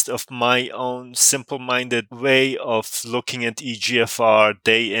 surprised of my own simple-minded way of looking at EGFR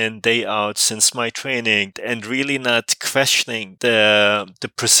day in, day out since my training, and really not questioning the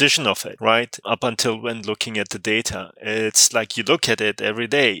precision of it, right? Up until when looking at the data. It's like you look at it every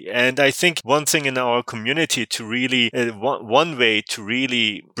day. And I think one thing in our community to really, one way to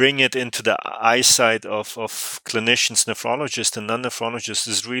really bring it into the eyesight of clinicians, nephrologists and non-nephrologists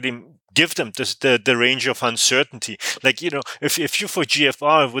is really give them the range of uncertainty. Like, if you for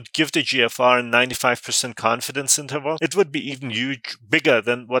GFR would give the GFR a 95% confidence interval, it would be even bigger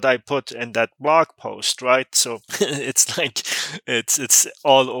than what I put in that blog post, right? So it's like, it's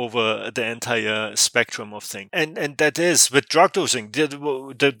all over the entire spectrum of things. And that is with drug dosing,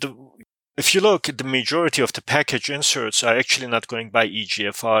 if you look at the majority of the package inserts are actually not going by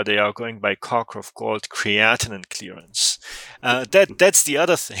EGFR, they are going by Cockcroft-Gault creatinine clearance. That's the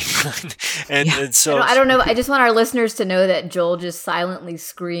other thing. and so I don't know. I just want our listeners to know that Joel just silently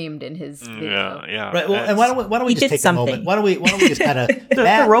screamed in his video. Yeah. Right. Well, and why don't we just take a moment? Why don't we just kind of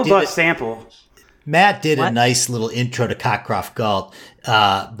the robust sample. Matt did a nice little intro to Cockcroft-Gault,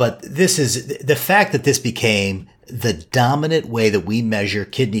 but this is the fact that this became the dominant way that we measure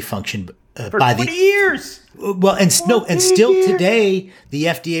kidney function for 20 years. Well, and still today, the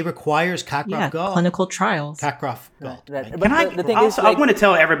FDA requires Cockcroft-Gault. Yeah, clinical trials. Cockcroft-Gault. Right. Right. The thing I is, like, want to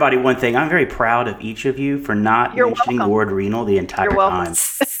tell everybody one thing. I'm very proud of each of you for not mentioning the word renal the entire time.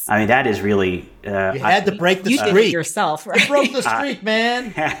 I mean, that is really... you had to break the You streak. did it yourself, right? You broke the streak,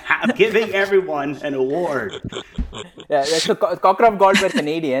 man. I'm giving everyone an award. Yeah, so Cockcroft-Gault were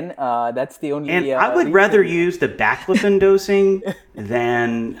Canadian. That's the only... And I would rather use the baclofen dosing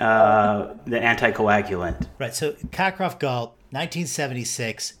than the anticoagulant. Right. So Cockcroft-Gault,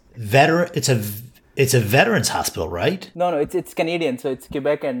 1976, veteran. It's a veterans hospital, right? No, it's Canadian. So it's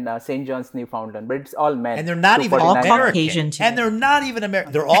Quebec and St. John's, Newfoundland. But it's all men. And they're not even All American. Caucasian, too. And they're not even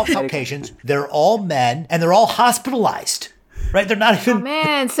American. They're all Caucasians. They're all men, and they're all hospitalized. Right? They're not even. Oh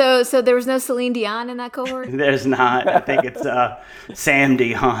man, so there was no Celine Dion in that cohort? There's not. I think it's Sam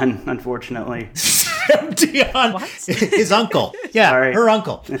Dion, unfortunately. Sam Dion, his uncle. Yeah, Sorry. her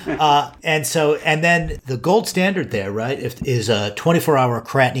uncle. And then the gold standard there, right, is a 24-hour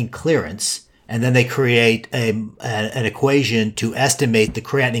creatinine clearance. And then they create an equation to estimate the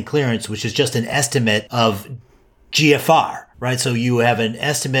creatinine clearance, which is just an estimate of GFR, right? So you have an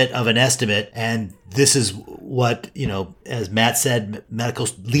estimate of an estimate, and this is what, as Matt said,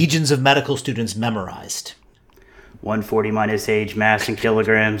 legions of medical students memorized. 140 minus age, mass in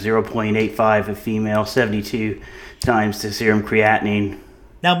kilograms, 0.85 a female, 72 times the serum creatinine.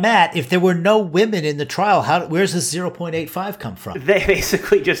 Now, Matt, if there were no women in the trial, where's this 0.85 come from? They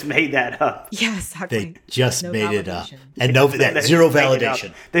basically just made that up. Yeah, exactly. They just made validation. it up. And zero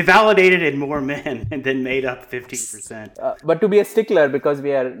validation. They validated in more men and then made up 15%. But to be a stickler, because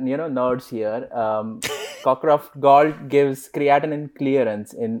we are nerds here, Cockcroft-Gault gives creatinine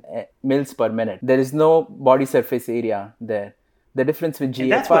clearance in mils per minute. There is no body surface area there. The difference with GFR...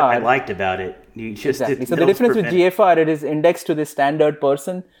 And that's what I liked about it. You just exactly. So the difference with GFR, it is indexed to the standard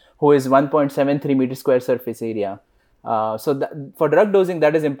person who is 1.73 meter square surface area. For drug dosing,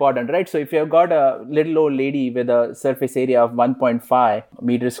 that is important, right? So if you've got a little old lady with a surface area of 1.5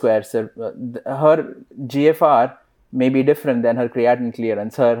 meter square, her GFR may be different than her creatinine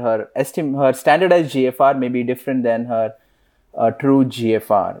clearance. Her standardized GFR may be different than her true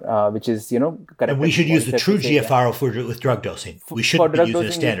GFR, which is, correct. And we should use the true GFR if we're with drug dosing. We shouldn't be using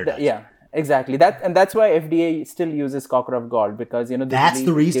a standardized. Yeah, exactly. That's why FDA still uses Cockcroft-Gault, because, that's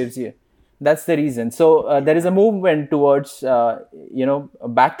the reason. That's the reason. So there is a movement towards,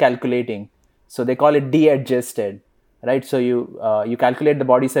 back calculating. So they call it de-adjusted, right? So you calculate the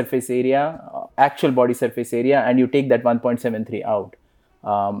body surface area, actual body surface area, and you take that 1.73 out.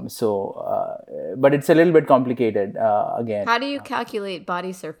 But it's a little bit complicated again. How do you calculate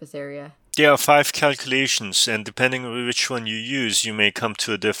body surface area? There are 5 calculations, and depending on which one you use, you may come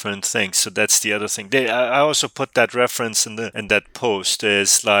to a different thing. So that's the other thing. I also put that reference in that post.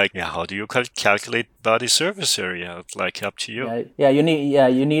 Is like, how do you calculate body surface area? Like, up to you. You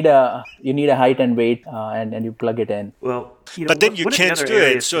need a height and weight, and you plug it in. Well, but then you can't do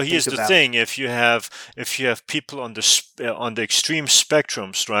it. So here's the thing: if you have people on the extreme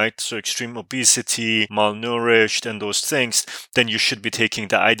spectrums, right? So extreme obesity, malnourished, and those things, then you should be taking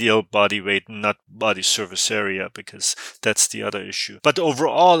the ideal body weight, not body surface area, because that's the other issue. But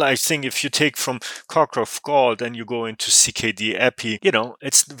overall, I think if you take from Cockcroft-Gault and you go into CKD epi,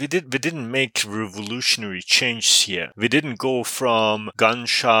 we didn't make revolutionary change here. We didn't go from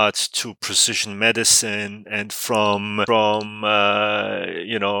gunshots to precision medicine and from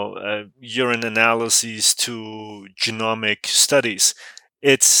urine analyses to genomic studies.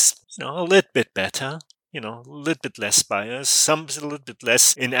 It's a little bit better. A little bit less bias, a little bit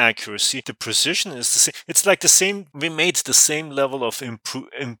less inaccuracy. The precision is the same. It's like the same. We made the same level of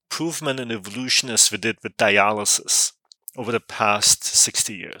improvement and evolution as we did with dialysis over the past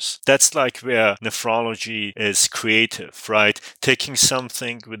 60 years. That's like where nephrology is creative, right? Taking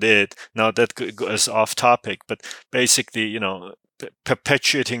something with it. Now that goes off topic, but basically,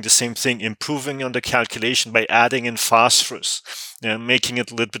 perpetuating the same thing, improving on the calculation by adding in phosphorus, making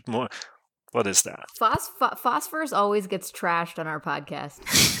it a little bit more. What is that? Phosphorus always gets trashed on our podcast.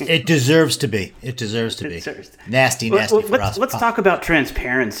 It deserves to be. Nasty for us. Let's talk about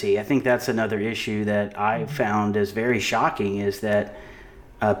transparency. I think that's another issue that I found is very shocking, is that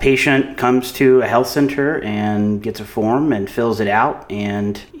a patient comes to a health center and gets a form and fills it out,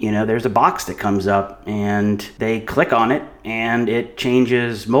 and there's a box that comes up and they click on it and it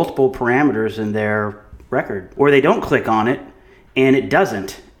changes multiple parameters in their record, or they don't click on it and it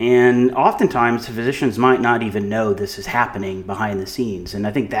doesn't. And oftentimes physicians might not even know this is happening behind the scenes. And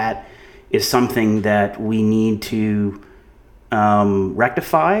I think that is something that we need to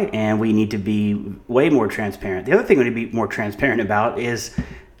rectify, and we need to be way more transparent. The other thing we need to be more transparent about is,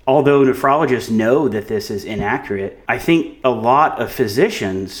 although nephrologists know that this is inaccurate, I think a lot of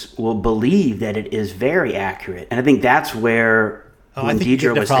physicians will believe that it is very accurate. And I think that's where I think you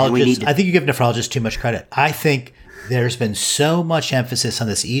give nephrologists too much credit. I think there's been so much emphasis on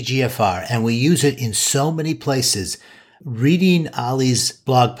this eGFR, and we use it in so many places. Reading Ali's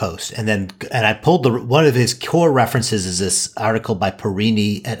blog post, and I pulled one of his core references is this article by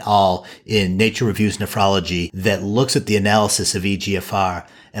Perini et al. In Nature Reviews Nephrology that looks at the analysis of eGFR.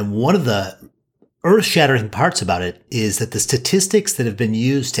 And one of the earth-shattering parts about it is that the statistics that have been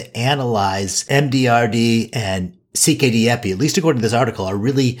used to analyze MDRD and CKD epi, at least according to this article, are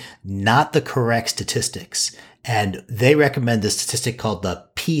really not the correct statistics. And they recommend a statistic called the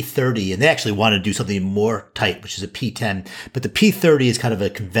P30, and they actually want to do something more tight, which is a P10. But the P30 is kind of a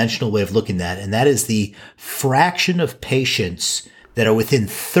conventional way of looking at it, and that is the fraction of patients that are within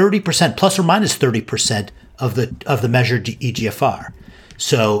 30%, plus or minus 30% of the measured eGFR.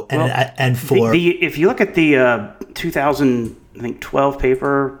 So, if you look at the 2012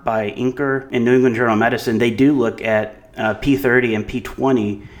 paper by Inker in New England Journal of Medicine, they do look at P30 and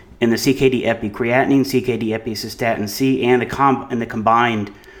P20 in the CKD epi creatinine, CKD epi cystatin C, and the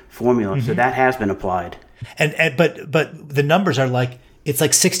combined formula. Mm-hmm. So that has been applied. But the numbers are it's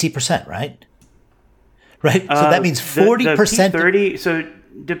like 60%, right? right? So that means 40%. The P30, so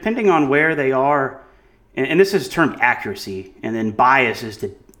depending on where they are, and this is termed accuracy, and then bias is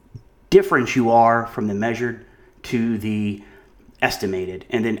the difference you are from the measured to the estimated.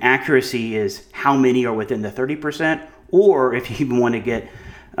 And then accuracy is how many are within the 30%, or if you even want to get,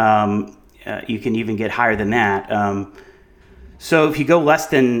 you can even get higher than that. So if you go less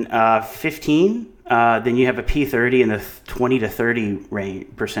than 15, then you have a P30 in the 20 to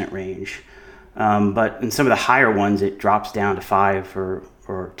 30% range. But in some of the higher ones, it drops down to 5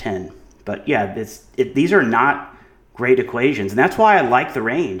 or 10. But yeah, these are not great equations. And that's why I like the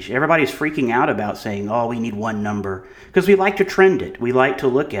range. Everybody's freaking out about saying, oh, we need one number, because we like to trend it. We like to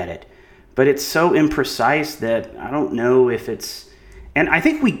look at it. But it's so imprecise that I don't know if it's... And I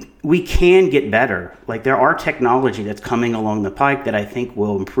think we can get better. Like, there are technology that's coming along the pike that I think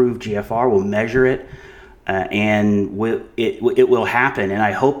will improve GFR, will measure it, and it will happen. And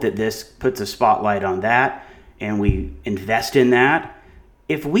I hope that this puts a spotlight on that, and we invest in that.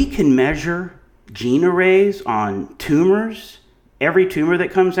 If we can measure gene arrays on tumors, every tumor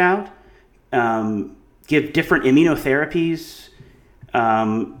that comes out, give different immunotherapies,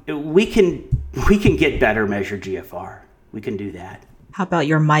 we can get better measured GFR. We can do that. How about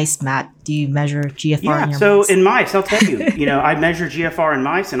your mice, Matt? Do you measure GFR in your mice? In mice, I'll tell you, I measure GFR in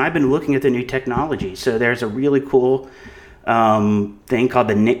mice, and I've been looking at the new technology. So there's a really cool thing called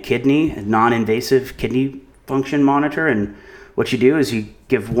the NIC kidney, a non-invasive kidney function monitor. And what you do is you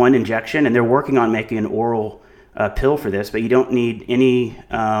give one injection, and they're working on making an oral pill for this, but you don't need any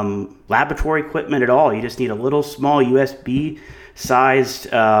laboratory equipment at all. You just need a little small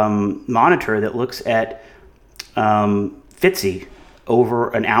USB-sized monitor that looks at FTSE over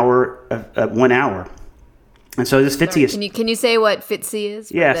an hour, 1 hour. And so this FTSE is... Can you say what FTSE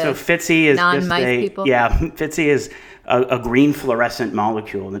is? Yeah, so FTSE is non-mice people? Yeah, FTSE is a green fluorescent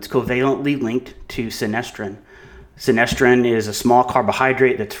molecule, and it's covalently linked to sinestrin. Sinestrin is a small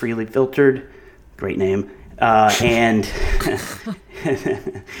carbohydrate that's freely filtered. Great name. And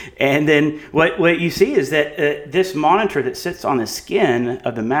and then what you see is that this monitor that sits on the skin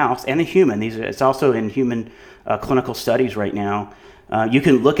of the mouse and the human, it's also in human clinical studies right now, you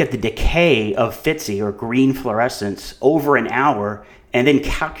can look at the decay of FTSE, or green fluorescence, over an hour and then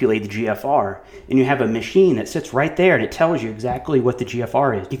calculate the GFR. And you have a machine that sits right there, and it tells you exactly what the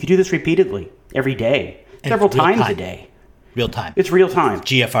GFR is. You can do this repeatedly, every day, several times a day. Real time. It's real time.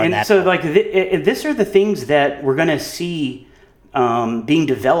 GFR. And so, like, these are the things that we're going to see being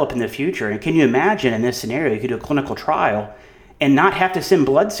developed in the future. And can you imagine, in this scenario, you could do a clinical trial and not have to send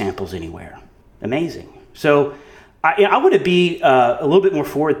blood samples anywhere? Amazing. So I want to be a little bit more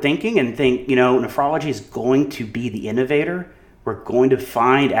forward thinking and think, nephrology is going to be the innovator. We're going to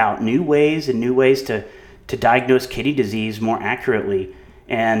find out new ways to diagnose kidney disease more accurately.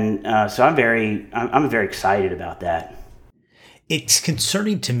 And so I'm very excited about that. It's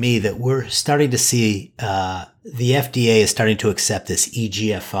concerning to me that we're starting to see the FDA is starting to accept this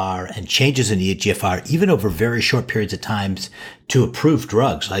eGFR and changes in eGFR, even over very short periods of times, to approve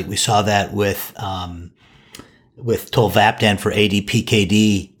drugs. Like we saw that with tolvaptan for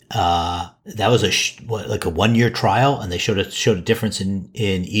ADPKD. That was a 1 year trial, and they showed a difference in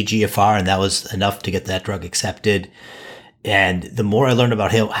eGFR, and that was enough to get that drug accepted. And the more I learn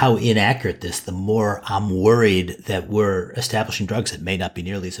about how inaccurate the more I'm worried that we're establishing drugs that may not be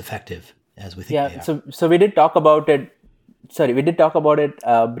nearly as effective as we think they are. So we did talk about it. Sorry, we did talk about it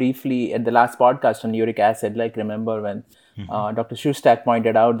briefly at the last podcast on uric acid. Like, remember when Dr. Shustak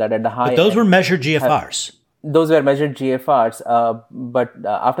pointed out that at the high But those were measured GFRs. Those were measured GFRs. But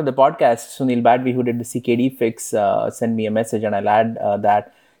after the podcast, Sunil Badvi, who did the CKD fix, sent me a message, and I'll add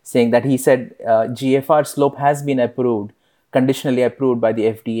that, saying that he said GFR slope has been conditionally approved by the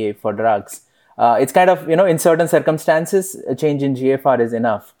FDA for drugs. It's kind of, in certain circumstances, a change in GFR is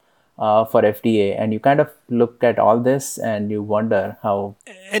enough for FDA. And you kind of look at all this and you wonder how.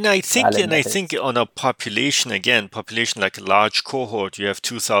 And I think on a population like a large cohort, you have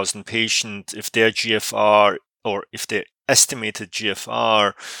 2,000 patients. If their GFR, or if their estimated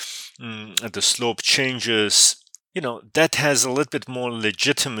GFR, the slope changes, that has a little bit more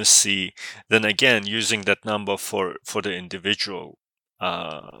legitimacy than, again, using that number for the individual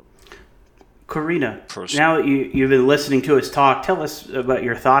Karina, person. Now that you've been listening to us talk, tell us about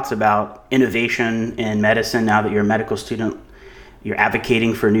your thoughts about innovation in medicine. Now that you're a medical student, you're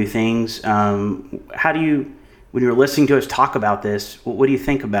advocating for new things. How do you, when you're listening to us talk about this, what do you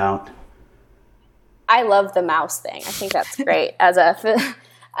think about? I love the mouse thing. I think that's great. As a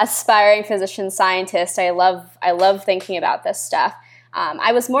aspiring physician scientist, I love thinking about this stuff.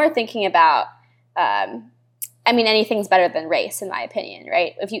 I was more thinking about, anything's better than race, in my opinion,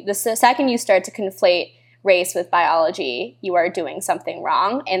 right? The second you start to conflate race with biology, you are doing something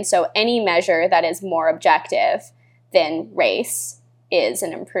wrong. And so any measure that is more objective than race is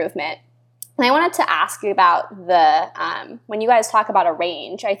an improvement. And I wanted to ask you about when you guys talk about a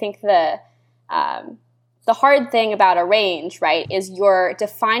range, I think the hard thing about a range, right, is you're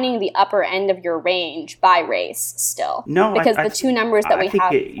defining the upper end of your range by race still. No, because the two numbers that we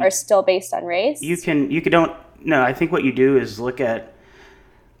have are still based on race. I think what you do is look at,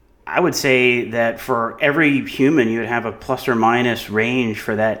 I would say that for every human, you would have a plus or minus range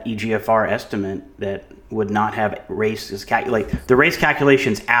for that EGFR estimate that would not have race as calculate. The race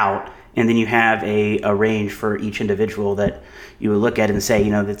calculation's out, and then you have a range for each individual that you would look at and say,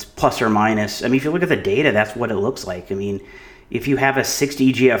 that's plus or minus. I mean, if you look at the data, that's what it looks like. I mean, if you have a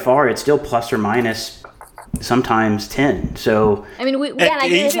 60 EGFR, it's still plus or minus sometimes 10. So I mean, I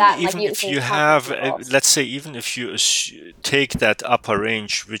agree with that. Even if you have, let's say, even if you take that upper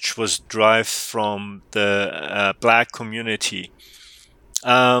range, which was derived from the Black community,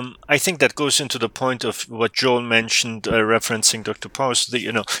 I think that goes into the point of what Joel mentioned, referencing Dr. Powers, that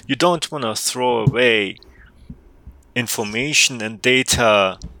you don't want to throw away information and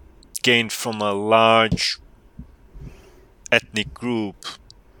data gained from a large ethnic group.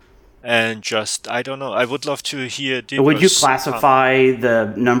 And just, I don't know, I would love to hear Deepa's. Would you classify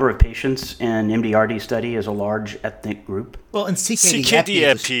the number of patients in MDRD study as a large ethnic group? Well, in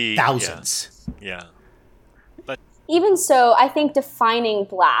CKD-EPI, thousands. Yeah. Even so, I think defining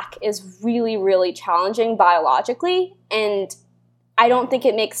Black is really, really challenging biologically, and I don't think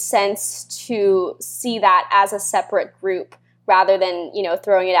it makes sense to see that as a separate group rather than,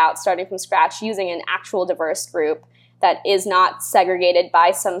 throwing it out, starting from scratch, using an actual diverse group that is not segregated by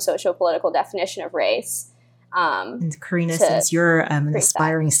some socio-political definition of race. And Karina, since you're an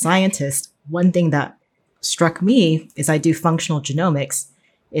aspiring scientist, one thing that struck me is I do functional genomics,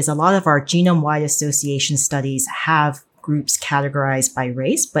 is a lot of our genome-wide association studies have groups categorized by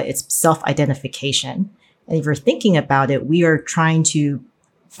race, but it's self-identification. And if you're thinking about it, we are trying to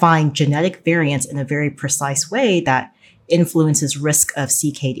find genetic variants in a very precise way that influences risk of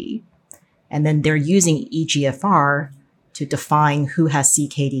CKD. And then they're using EGFR to define who has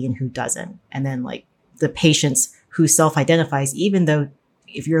CKD and who doesn't. And then the patients who self-identifies, even though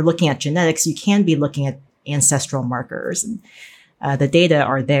if you're looking at genetics, you can be looking at ancestral markers, and the data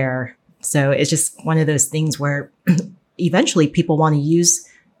are there. So it's just one of those things where eventually people want to use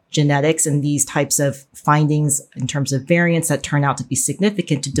genetics and these types of findings in terms of variants that turn out to be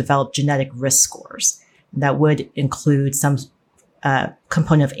significant to develop genetic risk scores. That would include some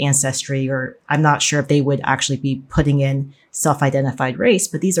component of ancestry, or I'm not sure if they would actually be putting in self-identified race,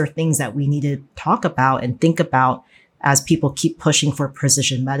 but these are things that we need to talk about and think about as people keep pushing for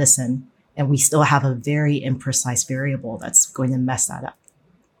precision medicine. And we still have a very imprecise variable that's going to mess that up.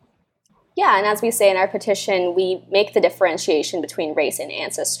 Yeah, and as we say in our petition, we make the differentiation between race and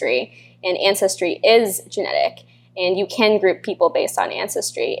ancestry. And ancestry is genetic, and you can group people based on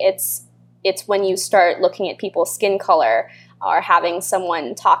ancestry. It's when you start looking at people's skin color or having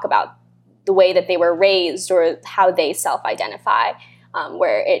someone talk about the way that they were raised or how they self-identify,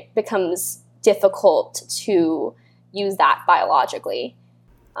 where it becomes difficult to use that biologically.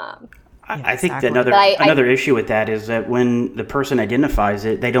 I think another issue with that is that when the person identifies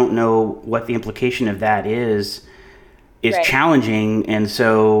it, they don't know what the implication of that is right. Challenging, and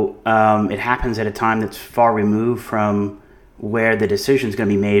so it happens at a time that's far removed from where the decision is going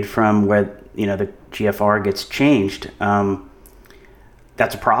to be made, from where the GFR gets changed.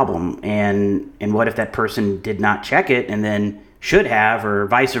 That's a problem, and what if that person did not check it and then should have, or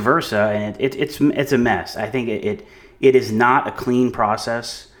vice versa, and it's a mess. I think it is not a clean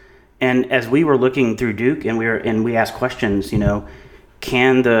process. And as we were looking through Duke, and we asked questions,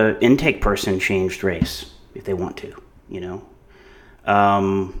 can the intake person change race if they want to?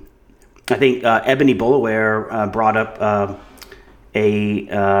 I think Ebony Bullaware brought up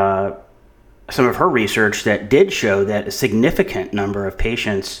some of her research that did show that a significant number of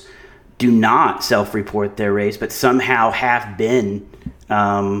patients do not self-report their race, but somehow have been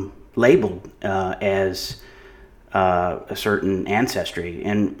labeled as a certain ancestry.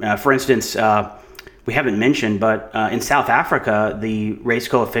 And for instance, we haven't mentioned, but in South Africa, the race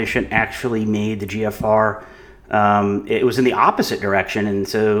coefficient actually made the GFR, it was in the opposite direction. And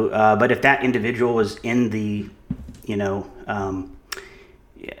so, but if that individual was in the,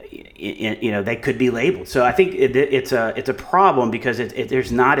 they could be labeled. So I think it's a problem because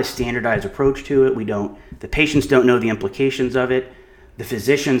there's not a standardized approach to it. The patients don't know the implications of it. The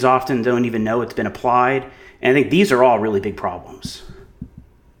physicians often don't even know it's been applied. And I think these are all really big problems.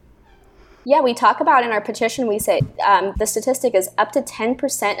 Yeah, we talk about in our petition, we say the statistic is up to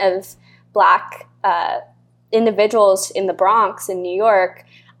 10% of Black individuals in the Bronx in New York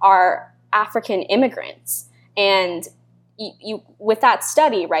are African immigrants. And you with that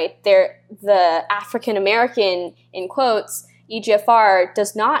study, right, the African American, in quotes, EGFR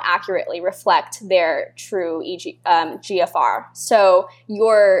does not accurately reflect their true GFR. So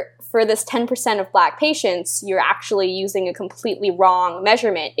for this 10% of Black patients, you're actually using a completely wrong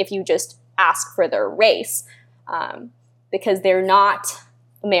measurement if you just ask for their race, because they're not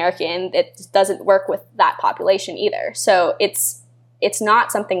American. It doesn't work with that population either. So it's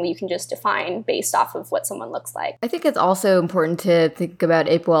not something that you can just define based off of what someone looks like. I think it's also important to think about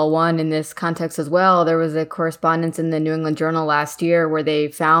APOL1 in this context as well. There was a correspondence in the New England Journal last year where they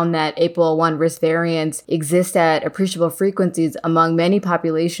found that APOL1 risk variants exist at appreciable frequencies among many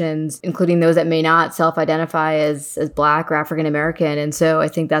populations, including those that may not self-identify as Black or African American. And so I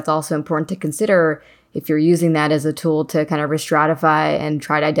think that's also important to consider if you're using that as a tool to kind of risk stratify and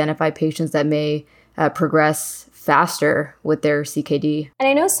try to identify patients that may progress faster with their CKD. And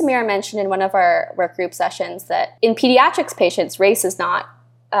I know Samira mentioned in one of our work group sessions that in pediatrics patients, race is not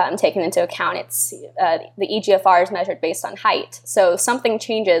taken into account. It's the EGFR is measured based on height. So something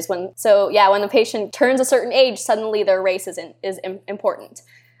changes when the patient turns a certain age, suddenly their race is important.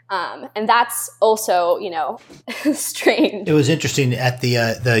 And that's also, strange. It was interesting at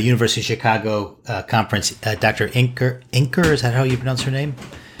the University of Chicago conference. Dr. Inker, is that how you pronounce her name?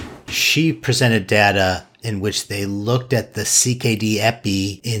 She presented data in which they looked at the CKD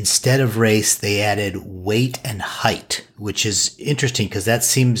epi. Instead of race, they added weight and height, which is interesting because that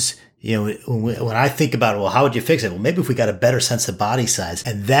seems, when I think about, well, how would you fix it? Well, maybe if we got a better sense of body size.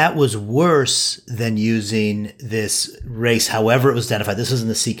 And that was worse than using this race, however it was identified. This was in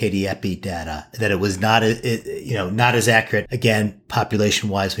the CKD epi data, that it was not as accurate. Again,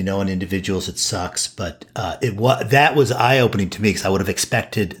 population-wise, we know in individuals it sucks, but that was eye-opening to me because I would have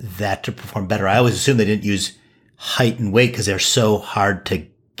expected that to perform better. I always assumed they didn't use height and weight because they're so hard to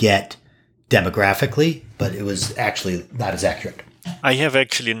get demographically, but it was actually not as accurate. I have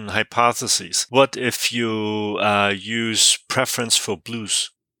actually an hypothesis. What if you use preference for blues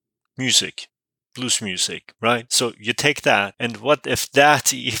music, right? So you take that, and what if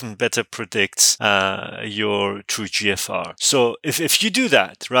that even better predicts your true GFR? So if you do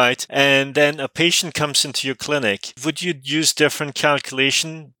that, right, and then a patient comes into your clinic, would you use different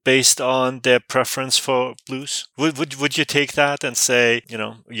calculation based on their preference for blues? Would you take that and say,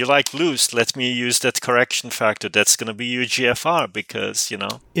 you like blues, let me use that correction factor, that's going to be your GFR because,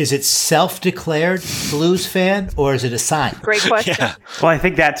 Is it self-declared blues fan or is it assigned? Great question. Yeah. Well, I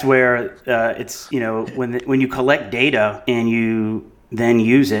think that's where it's, when you collect data and you then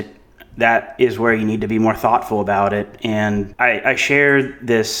use it, that is where you need to be more thoughtful about it. And I shared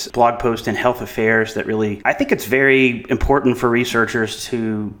this blog post in Health Affairs that really, I think it's very important for researchers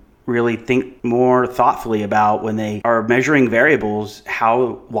to really think more thoughtfully about when they are measuring variables,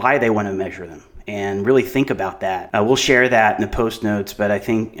 why they want to measure them. And really think about that. We'll share that in the post notes, but I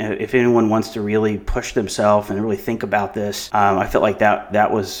think if anyone wants to really push themselves and really think about this, I felt like that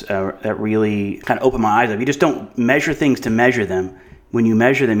that really kind of opened my eyes up. You just don't measure things to measure them. When you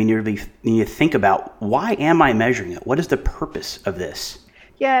measure them, you need to think about, why am I measuring it? What is the purpose of this?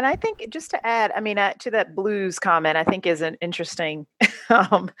 Yeah, and I think just to add, to that blues comment, I think is an interesting,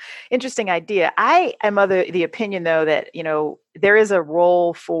 interesting idea. I am of the opinion, though, that there is a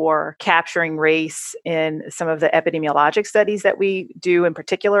role for capturing race in some of the epidemiologic studies that we do. In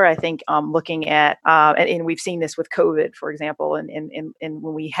particular, I think looking at, and we've seen this with COVID, for example, and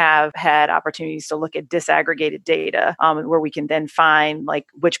when we have had opportunities to look at disaggregated data, where we can then find like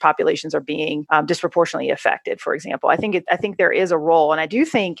which populations are being disproportionately affected, for example. I think there is a role, and I do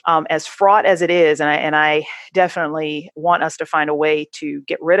think as fraught as it is, and I definitely want us to find a way to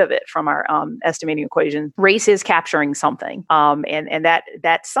get rid of it from our estimating equation. Race is capturing something. And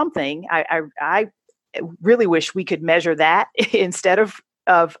that's something I really wish we could measure that instead of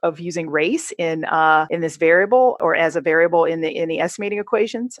using race in this variable or as a variable in the estimating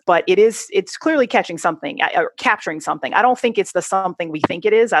equations. But it's clearly capturing something. I don't think it's the something we think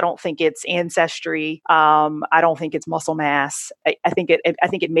it is. I don't think it's ancestry. I don't think it's muscle mass. I think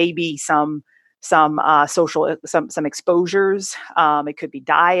it may be some social, some exposures. It could be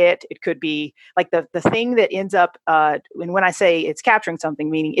diet. It could be like the thing that ends up, and when I say it's capturing something,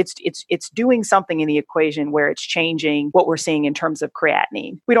 meaning it's doing something in the equation where it's changing what we're seeing in terms of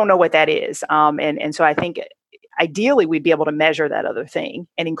creatinine. We don't know what that is. And so I think ideally we'd be able to measure that other thing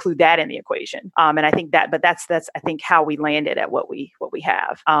and include that in the equation. And I think but that's I think how we landed at what we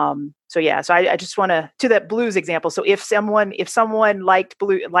have. So I just want to that blues example. So if someone liked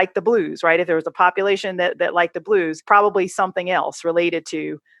the blues, right? If there was a population that liked the blues, probably something else related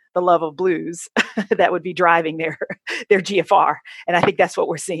to the love of blues that would be driving their GFR. And I think that's what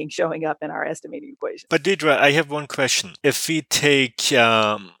we're seeing showing up in our estimating equation. But Deidre, I have one question. If we take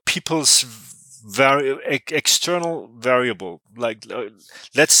people's external variable, like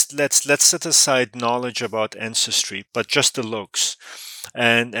let's set aside knowledge about ancestry, but just the looks,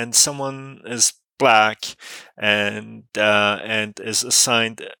 and someone is Black and is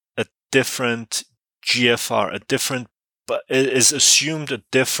assigned a different GFR, is assumed a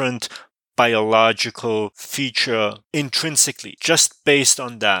different biological feature intrinsically, just based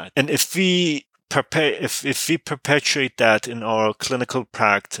on that. And if we perpetuate that in our clinical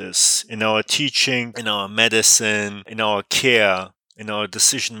practice, in our teaching, in our medicine, in our care, in our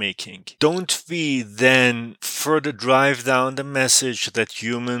decision making, don't we then further drive down the message that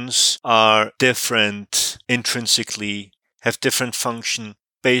humans are different intrinsically, have different function,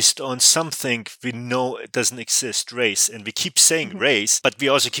 based on something we know it doesn't exist, race? And we keep saying race, but we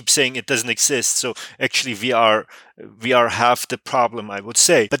also keep saying it doesn't exist. So actually we are half the problem, I would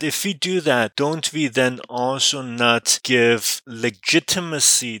say. But if we do that, don't we then also not give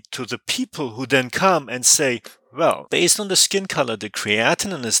legitimacy to the people who then come and say, well, based on the skin color, the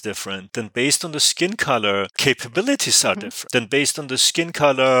creatinine is different. Then based on the skin color, capabilities are different. Then based on the skin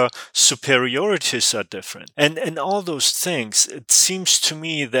color, superiorities are different. And all those things, it seems to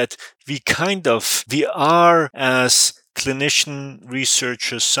me that we are, as clinician,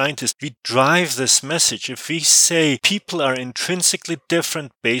 researchers, scientists, we drive this message. If we say people are intrinsically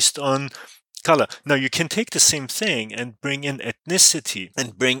different based on color. Now, you can take the same thing and bring in ethnicity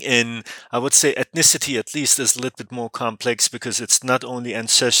and bring in, I would say ethnicity at least is a little bit more complex because it's not only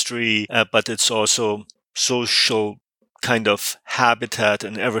ancestry, but it's also social kind of habitat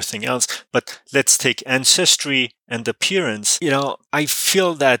and everything else. But let's take ancestry and appearance. I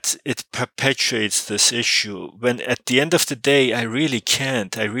feel that it perpetuates this issue when at the end of the day, I really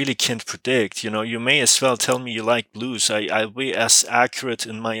can't predict. You may as well tell me you like blues. I'll be as accurate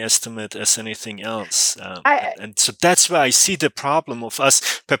in my estimate as anything else. And so that's where I see the problem of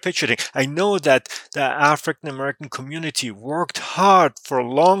us perpetuating. I know that the African American community worked hard for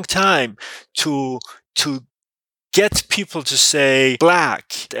a long time to get people to say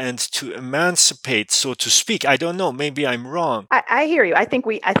Black and to emancipate, so to speak. I don't know. Maybe I'm wrong. I hear you. I think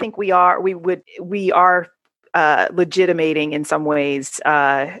we are legitimating in some ways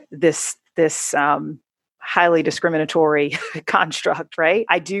this highly discriminatory construct, right?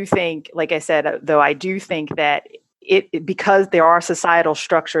 I do think, like I said, though, I do think that because there are societal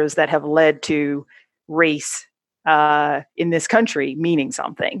structures that have led to race in this country meaning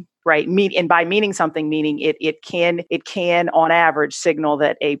something. Right. And by meaning something, meaning it can on average signal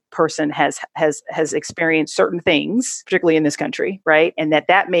that a person has experienced certain things, particularly in this country. Right. And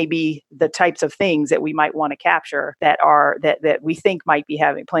that may be the types of things that we might want to capture that we think might be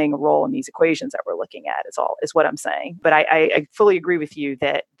playing a role in these equations that we're looking at is what I'm saying. But I fully agree with you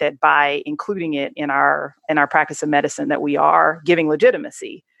that by including it in our practice of medicine, that we are giving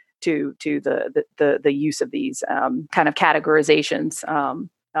legitimacy to the use of these kind of categorizations.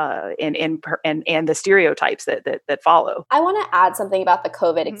 And the stereotypes that follow. I want to add something about the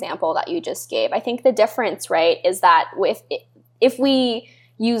COVID example that you just gave. I think the difference, right, is that if we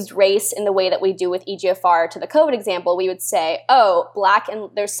used race in the way that we do with EGFR to the COVID example, we would say,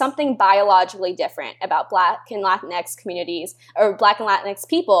 there's something biologically different about Black and Latinx communities or Black and Latinx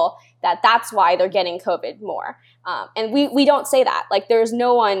people that's why they're getting COVID more. And we don't say that. Like, there's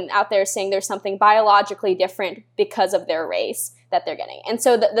no one out there saying there's something biologically different because of their race that they're getting. And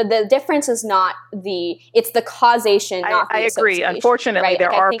so the difference is it's the causation, not the association. I agree. Unfortunately, right?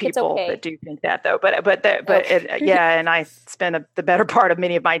 there are people that do think that, though. And I spend the better part of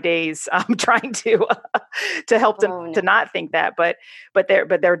many of my days trying to help them to not think that. But there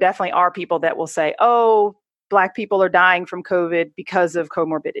definitely are people that will say, oh, Black people are dying from COVID because of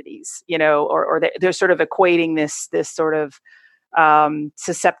comorbidities, or they're sort of equating this sort of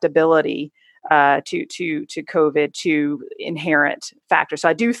susceptibility to COVID to inherent factors. So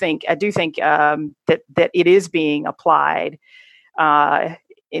I do think that it is being applied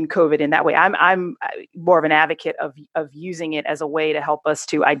in COVID in that way. I'm more of an advocate of using it as a way to help us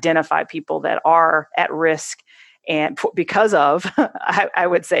to identify people that are at risk. And because of, I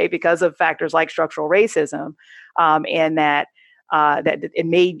would say, because of factors like structural racism, and that it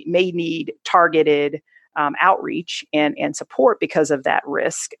may need targeted outreach and support because of that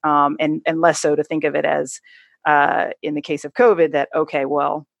risk, and less so to think of it as, in the case of COVID, that, okay,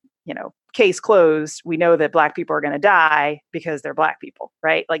 well, case closed. We know that Black people are going to die because they're Black people,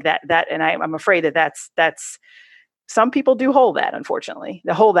 right? Like that, and I'm afraid that's some people do hold that, unfortunately.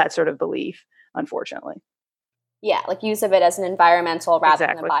 They hold that sort of belief, unfortunately. Yeah, like use of it as an environmental rather than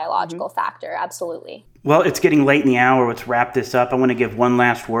a Exactly. biological factor. Absolutely. Well, it's getting late in the hour. Let's wrap this up. I want to give one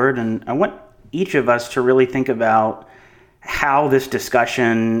last word, and I want each of us to really think about how this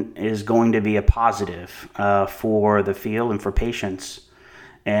discussion is going to be a positive for the field and for patients.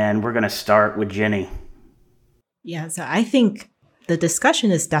 And we're going to start with Jenny. Yeah, so I think the discussion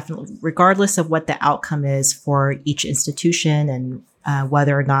is definitely, regardless of what the outcome is for each institution and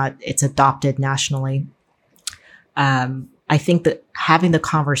whether or not it's adopted nationally, I think that having the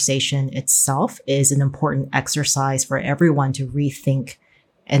conversation itself is an important exercise for everyone to rethink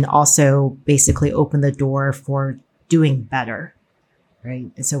and also basically open the door for doing better,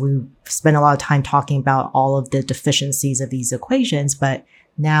 right? And so we spent a lot of time talking about all of the deficiencies of these equations, but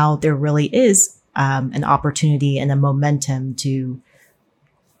now there really is an opportunity and a momentum to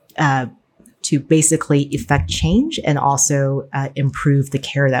basically effect change and also improve the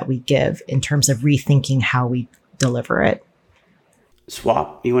care that we give in terms of rethinking how we deliver it.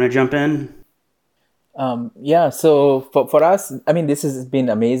 Swap, you want to jump in? Yeah, so for us, I mean, this has been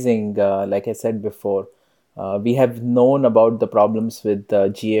amazing. Like I said before, we have known about the problems with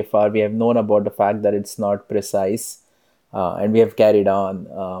GFR. We have known about the fact that it's not precise, and we have carried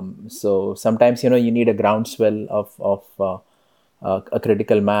on. So sometimes, you need a groundswell of a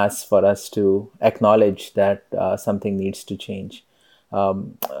critical mass for us to acknowledge that something needs to change.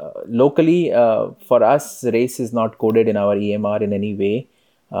 Locally, for us, race is not coded in our EMR in any way.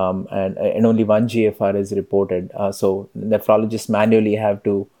 And only one GFR is reported. So nephrologists manually have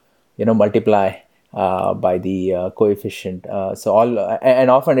to, multiply by the coefficient. And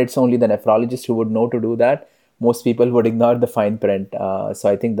often it's only the nephrologist who would know to do that. Most people would ignore the fine print. So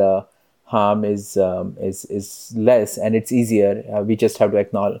I think the harm is less and it's easier. We just have to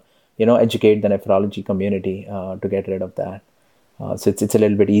acknowledge, educate the nephrology community to get rid of that. So it's a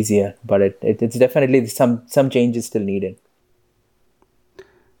little bit easier, but it's definitely some change is still needed.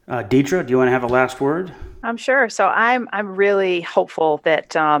 Deidre, do you want to have a last word? I'm sure. So I'm really hopeful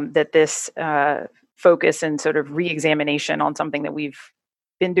that that this focus and sort of re-examination on something that we've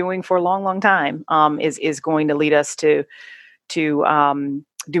been doing for a long, long time is going to lead us to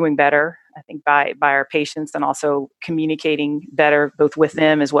doing better. I think by our patients and also communicating better both with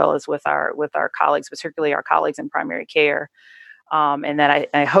them as well as with our colleagues, particularly our colleagues in primary care. And that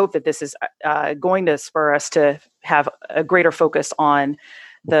I hope that this is going to spur us to have a greater focus on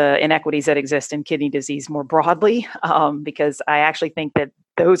the inequities that exist in kidney disease more broadly, because I actually think that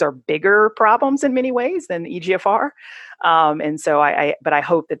those are bigger problems in many ways than EGFR. And so but I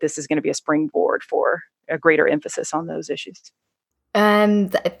hope that this is going to be a springboard for a greater emphasis on those issues.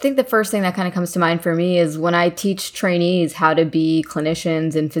 And I think the first thing that kind of comes to mind for me is when I teach trainees how to be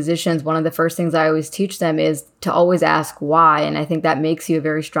clinicians and physicians, one of the first things I always teach them is to always ask why. And I think that makes you a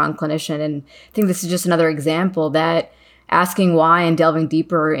very strong clinician. And I think this is just another example that asking why and delving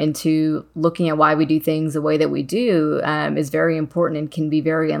deeper into looking at why we do things the way that we do is very important and can be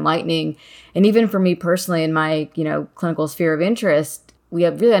very enlightening. And even for me personally, in my clinical sphere of interest, we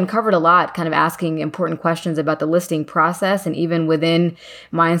have really uncovered a lot, kind of asking important questions about the listing process. And even within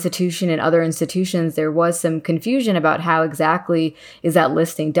my institution and other institutions, there was some confusion about how exactly is that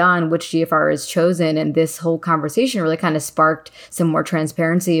listing done, which GFR is chosen. And this whole conversation really kind of sparked some more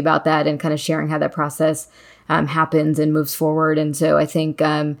transparency about that and kind of sharing how that process happens and moves forward. And so I think,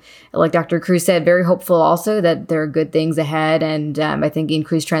 like Dr. Cruz said, very hopeful also that there are good things ahead. And I think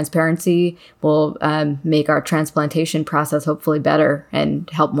increased transparency will make our transplantation process hopefully better and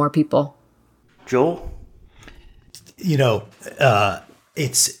help more people. Joel?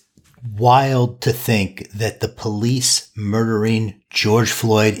 It's wild to think that the police murdering George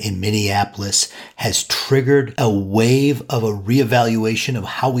Floyd in Minneapolis has triggered a wave of a reevaluation of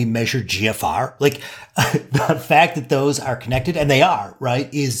how we measure GFR. Like the fact that those are connected, and they are, right,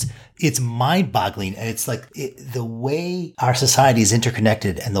 it's mind-boggling. And it's like the way our society is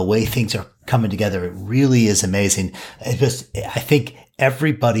interconnected and the way things are coming together, it really is amazing. I think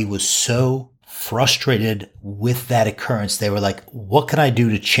everybody was so frustrated with that occurrence. They were like, what can I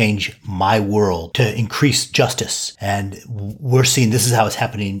do to change my world to increase justice? And we're seeing this is how it's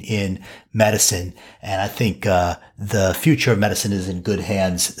happening in medicine. And I think the future of medicine is in good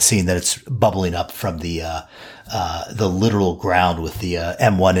hands, seeing that it's bubbling up from the literal ground with the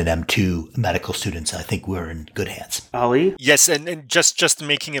M1 and M2 medical students. I think we're in good hands. Ali? Yes, and just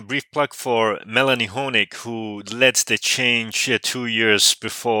making a brief plug for Melanie Honig, who led the change 2 years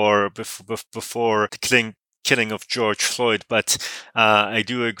before the killing of George Floyd. But I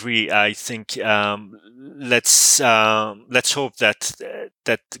do agree. I think let's hope that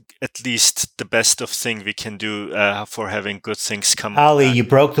at least the best of thing we can do for having good things come. Ali, you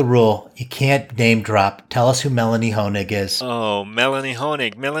broke the rule. You can't name drop. Tell us who Melanie Honig is. Oh, Melanie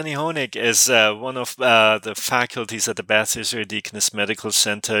Honig. Melanie Honig is one of the faculties at the Bath Israel Deaconess Medical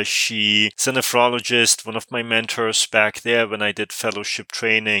Center. She's a nephrologist, one of my mentors back there when I did fellowship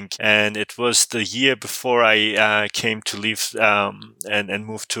training. And it was the year before I came to leave and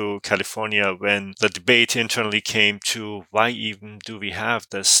moved to California when the debate internally came to why even do we have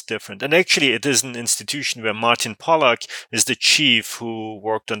this different. And actually, it is an institution where Martin Pollack is the chief who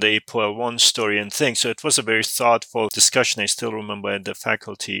worked on the APOL1 story and things. So it was a very thoughtful discussion. I still remember in the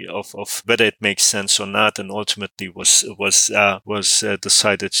faculty of whether it makes sense or not, and ultimately was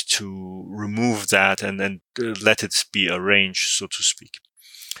decided to remove that and then let it be arranged, so to speak.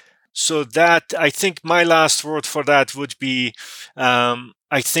 So that, I think my last word for that would be,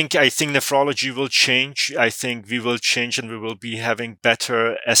 I think nephrology will change. I think we will change and we will be having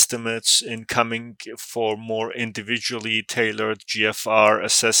better estimates in coming for more individually tailored GFR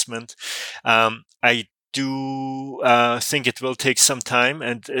assessment. I do think it will take some time,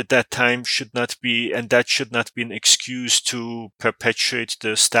 and that time should not be an excuse to perpetuate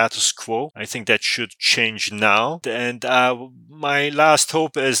the status quo. I think that should change now. And my last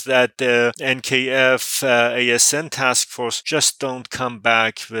hope is that the NKF ASN task force just don't come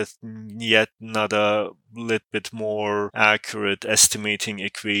back with yet another little bit more accurate estimating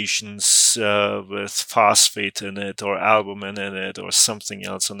equations with phosphate in it or albumin in it or something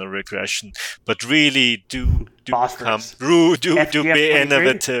else on the regression, but really do become do be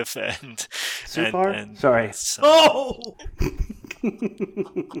innovative and sorry. Oh.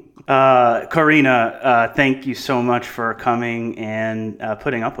 Karina, thank you so much for coming and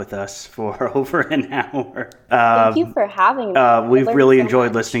putting up with us for over an hour. Thank you for having me. We've really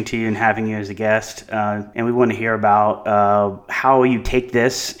enjoyed listening to you and having you as a guest. And we want to hear about how you take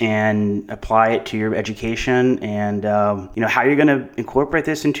this and apply it to your education and, how you're going to incorporate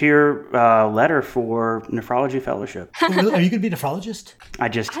this into your letter for nephrology fellowship. Are you going to be a nephrologist? I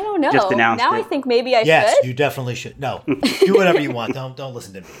don't know. Just announced now it. I think maybe I should. Yes, you definitely should. No, do whatever you want. Don't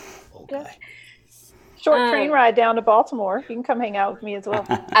listen to me. Okay. Short train ride down to Baltimore. You can come hang out with me as well.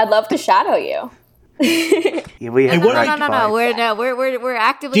 I'd love to shadow you. Yeah, we have No. We're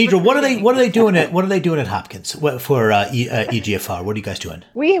actively. Deidre, what are they doing at Hopkins for EGFR? What are you guys doing?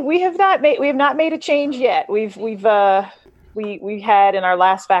 We have not made a change yet. We had in our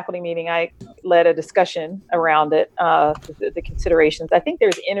last faculty meeting, I led a discussion around it, the considerations. I think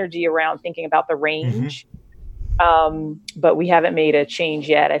there's energy around thinking about the range, but we haven't made a change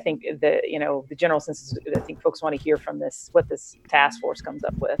yet. I think the general sense is I think folks want to hear from what this task force comes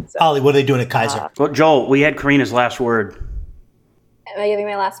up with. So, Ollie, what are they doing at Kaiser? Well, Joel, we had Karina's last word. Am I giving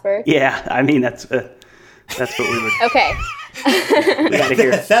my last word? Yeah, I mean that's what we would. Okay. We gotta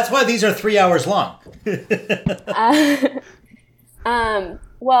hear. That's why these are 3 hours long.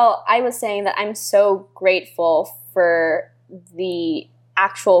 Well, I was saying that I'm so grateful for the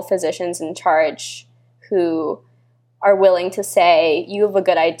actual physicians in charge who are willing to say, you have a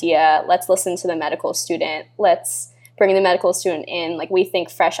good idea, let's listen to the medical student, let's bring the medical student in, like we think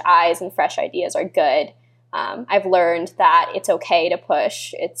fresh eyes and fresh ideas are good. I've learned that it's okay to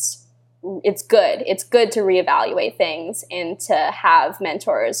push, it's good to reevaluate things and to have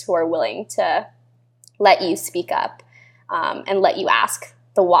mentors who are willing to let you speak up and let you ask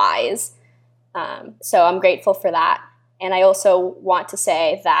the whys. So I'm grateful for that. And I also want to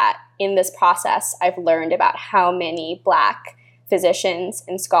say that in this process, I've learned about how many Black physicians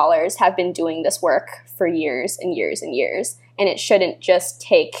and scholars have been doing this work for years and years and years. And it shouldn't just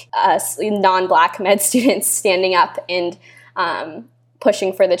take us non-Black med students standing up and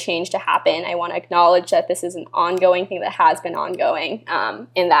pushing for the change to happen. I want to acknowledge that this is an ongoing thing that has been ongoing, and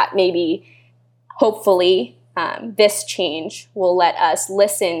that maybe, hopefully, this change will let us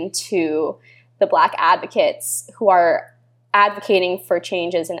listen to the Black advocates who are advocating for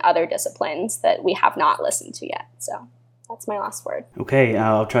changes in other disciplines that we have not listened to yet. So that's my last word. Okay,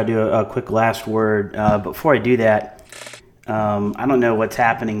 I'll try to do a quick last word. Before I do that, I don't know what's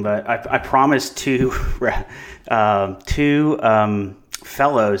happening, but I promised two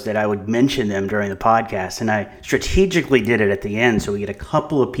fellows that I would mention them during the podcast, and I strategically did it at the end so we get a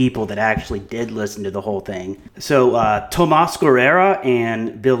couple of people that actually did listen to the whole thing. So Tomas Guerrera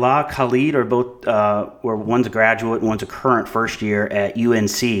and Bilal Khalid are both, one's a graduate, one's a current first year at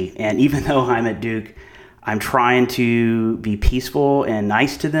UNC, and even though I'm at Duke, I'm trying to be peaceful and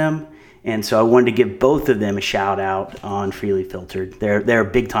nice to them, and so I wanted to give both of them a shout out on Freely Filtered. They're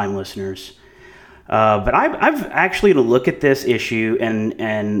big time listeners. But I've actually to look at this issue and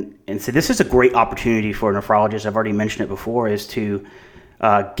say this is a great opportunity for nephrologists. I've already mentioned it before, is to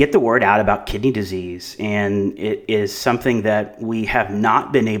get the word out about kidney disease. And it is something that we have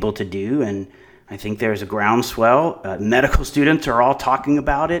not been able to do. And I think there's a groundswell. Medical students are all talking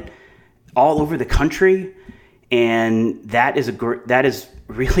about it all over the country. And that is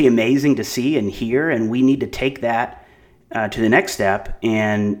really amazing to see and hear. And we need to take that to the next step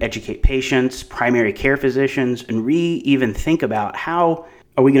and educate patients, primary care physicians, and even think about how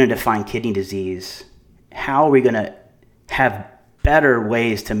are we going to define kidney disease? How are we going to have better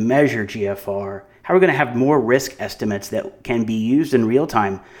ways to measure GFR? How are we going to have more risk estimates that can be used in real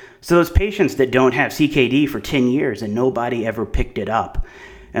time? So those patients that don't have CKD for 10 years and nobody ever picked it up,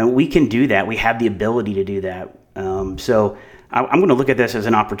 and we can do that. We have the ability to do that. So I'm going to look at this as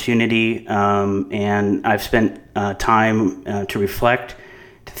an opportunity, and I've spent time to reflect,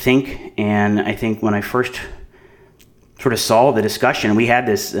 to think, and I think when I first sort of saw the discussion, we had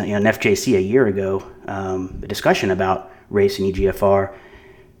this in FJC a year ago, a discussion about race and eGFR,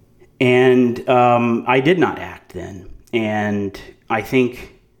 and I did not act then, and I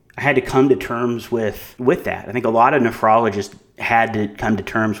think I had to come to terms with that. I think a lot of nephrologists had to come to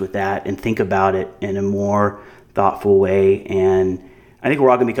terms with that and think about it in a more thoughtful way, and I think we're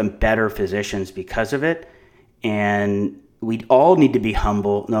all going to become better physicians because of it, and we all need to be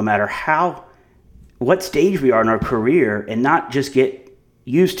humble no matter what stage we are in our career, and not just get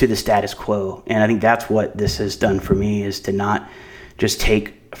used to the status quo. And I think that's what this has done for me, is to not just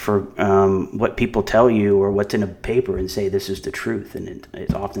take for what people tell you or what's in a paper and say this is the truth, and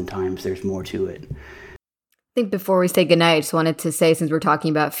it's oftentimes there's more to it. I think before we say goodnight, I just wanted to say, since we're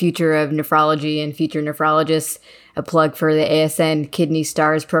talking about future of nephrology and future nephrologists, a plug for the ASN Kidney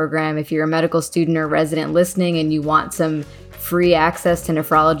Stars program. If you're a medical student or resident listening and you want some free access to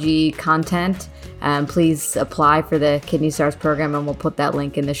nephrology content, please apply for the Kidney Stars program, and we'll put that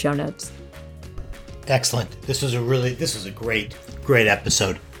link in the show notes. Excellent. This was a great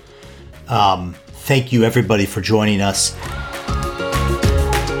episode. Thank you everybody for joining us.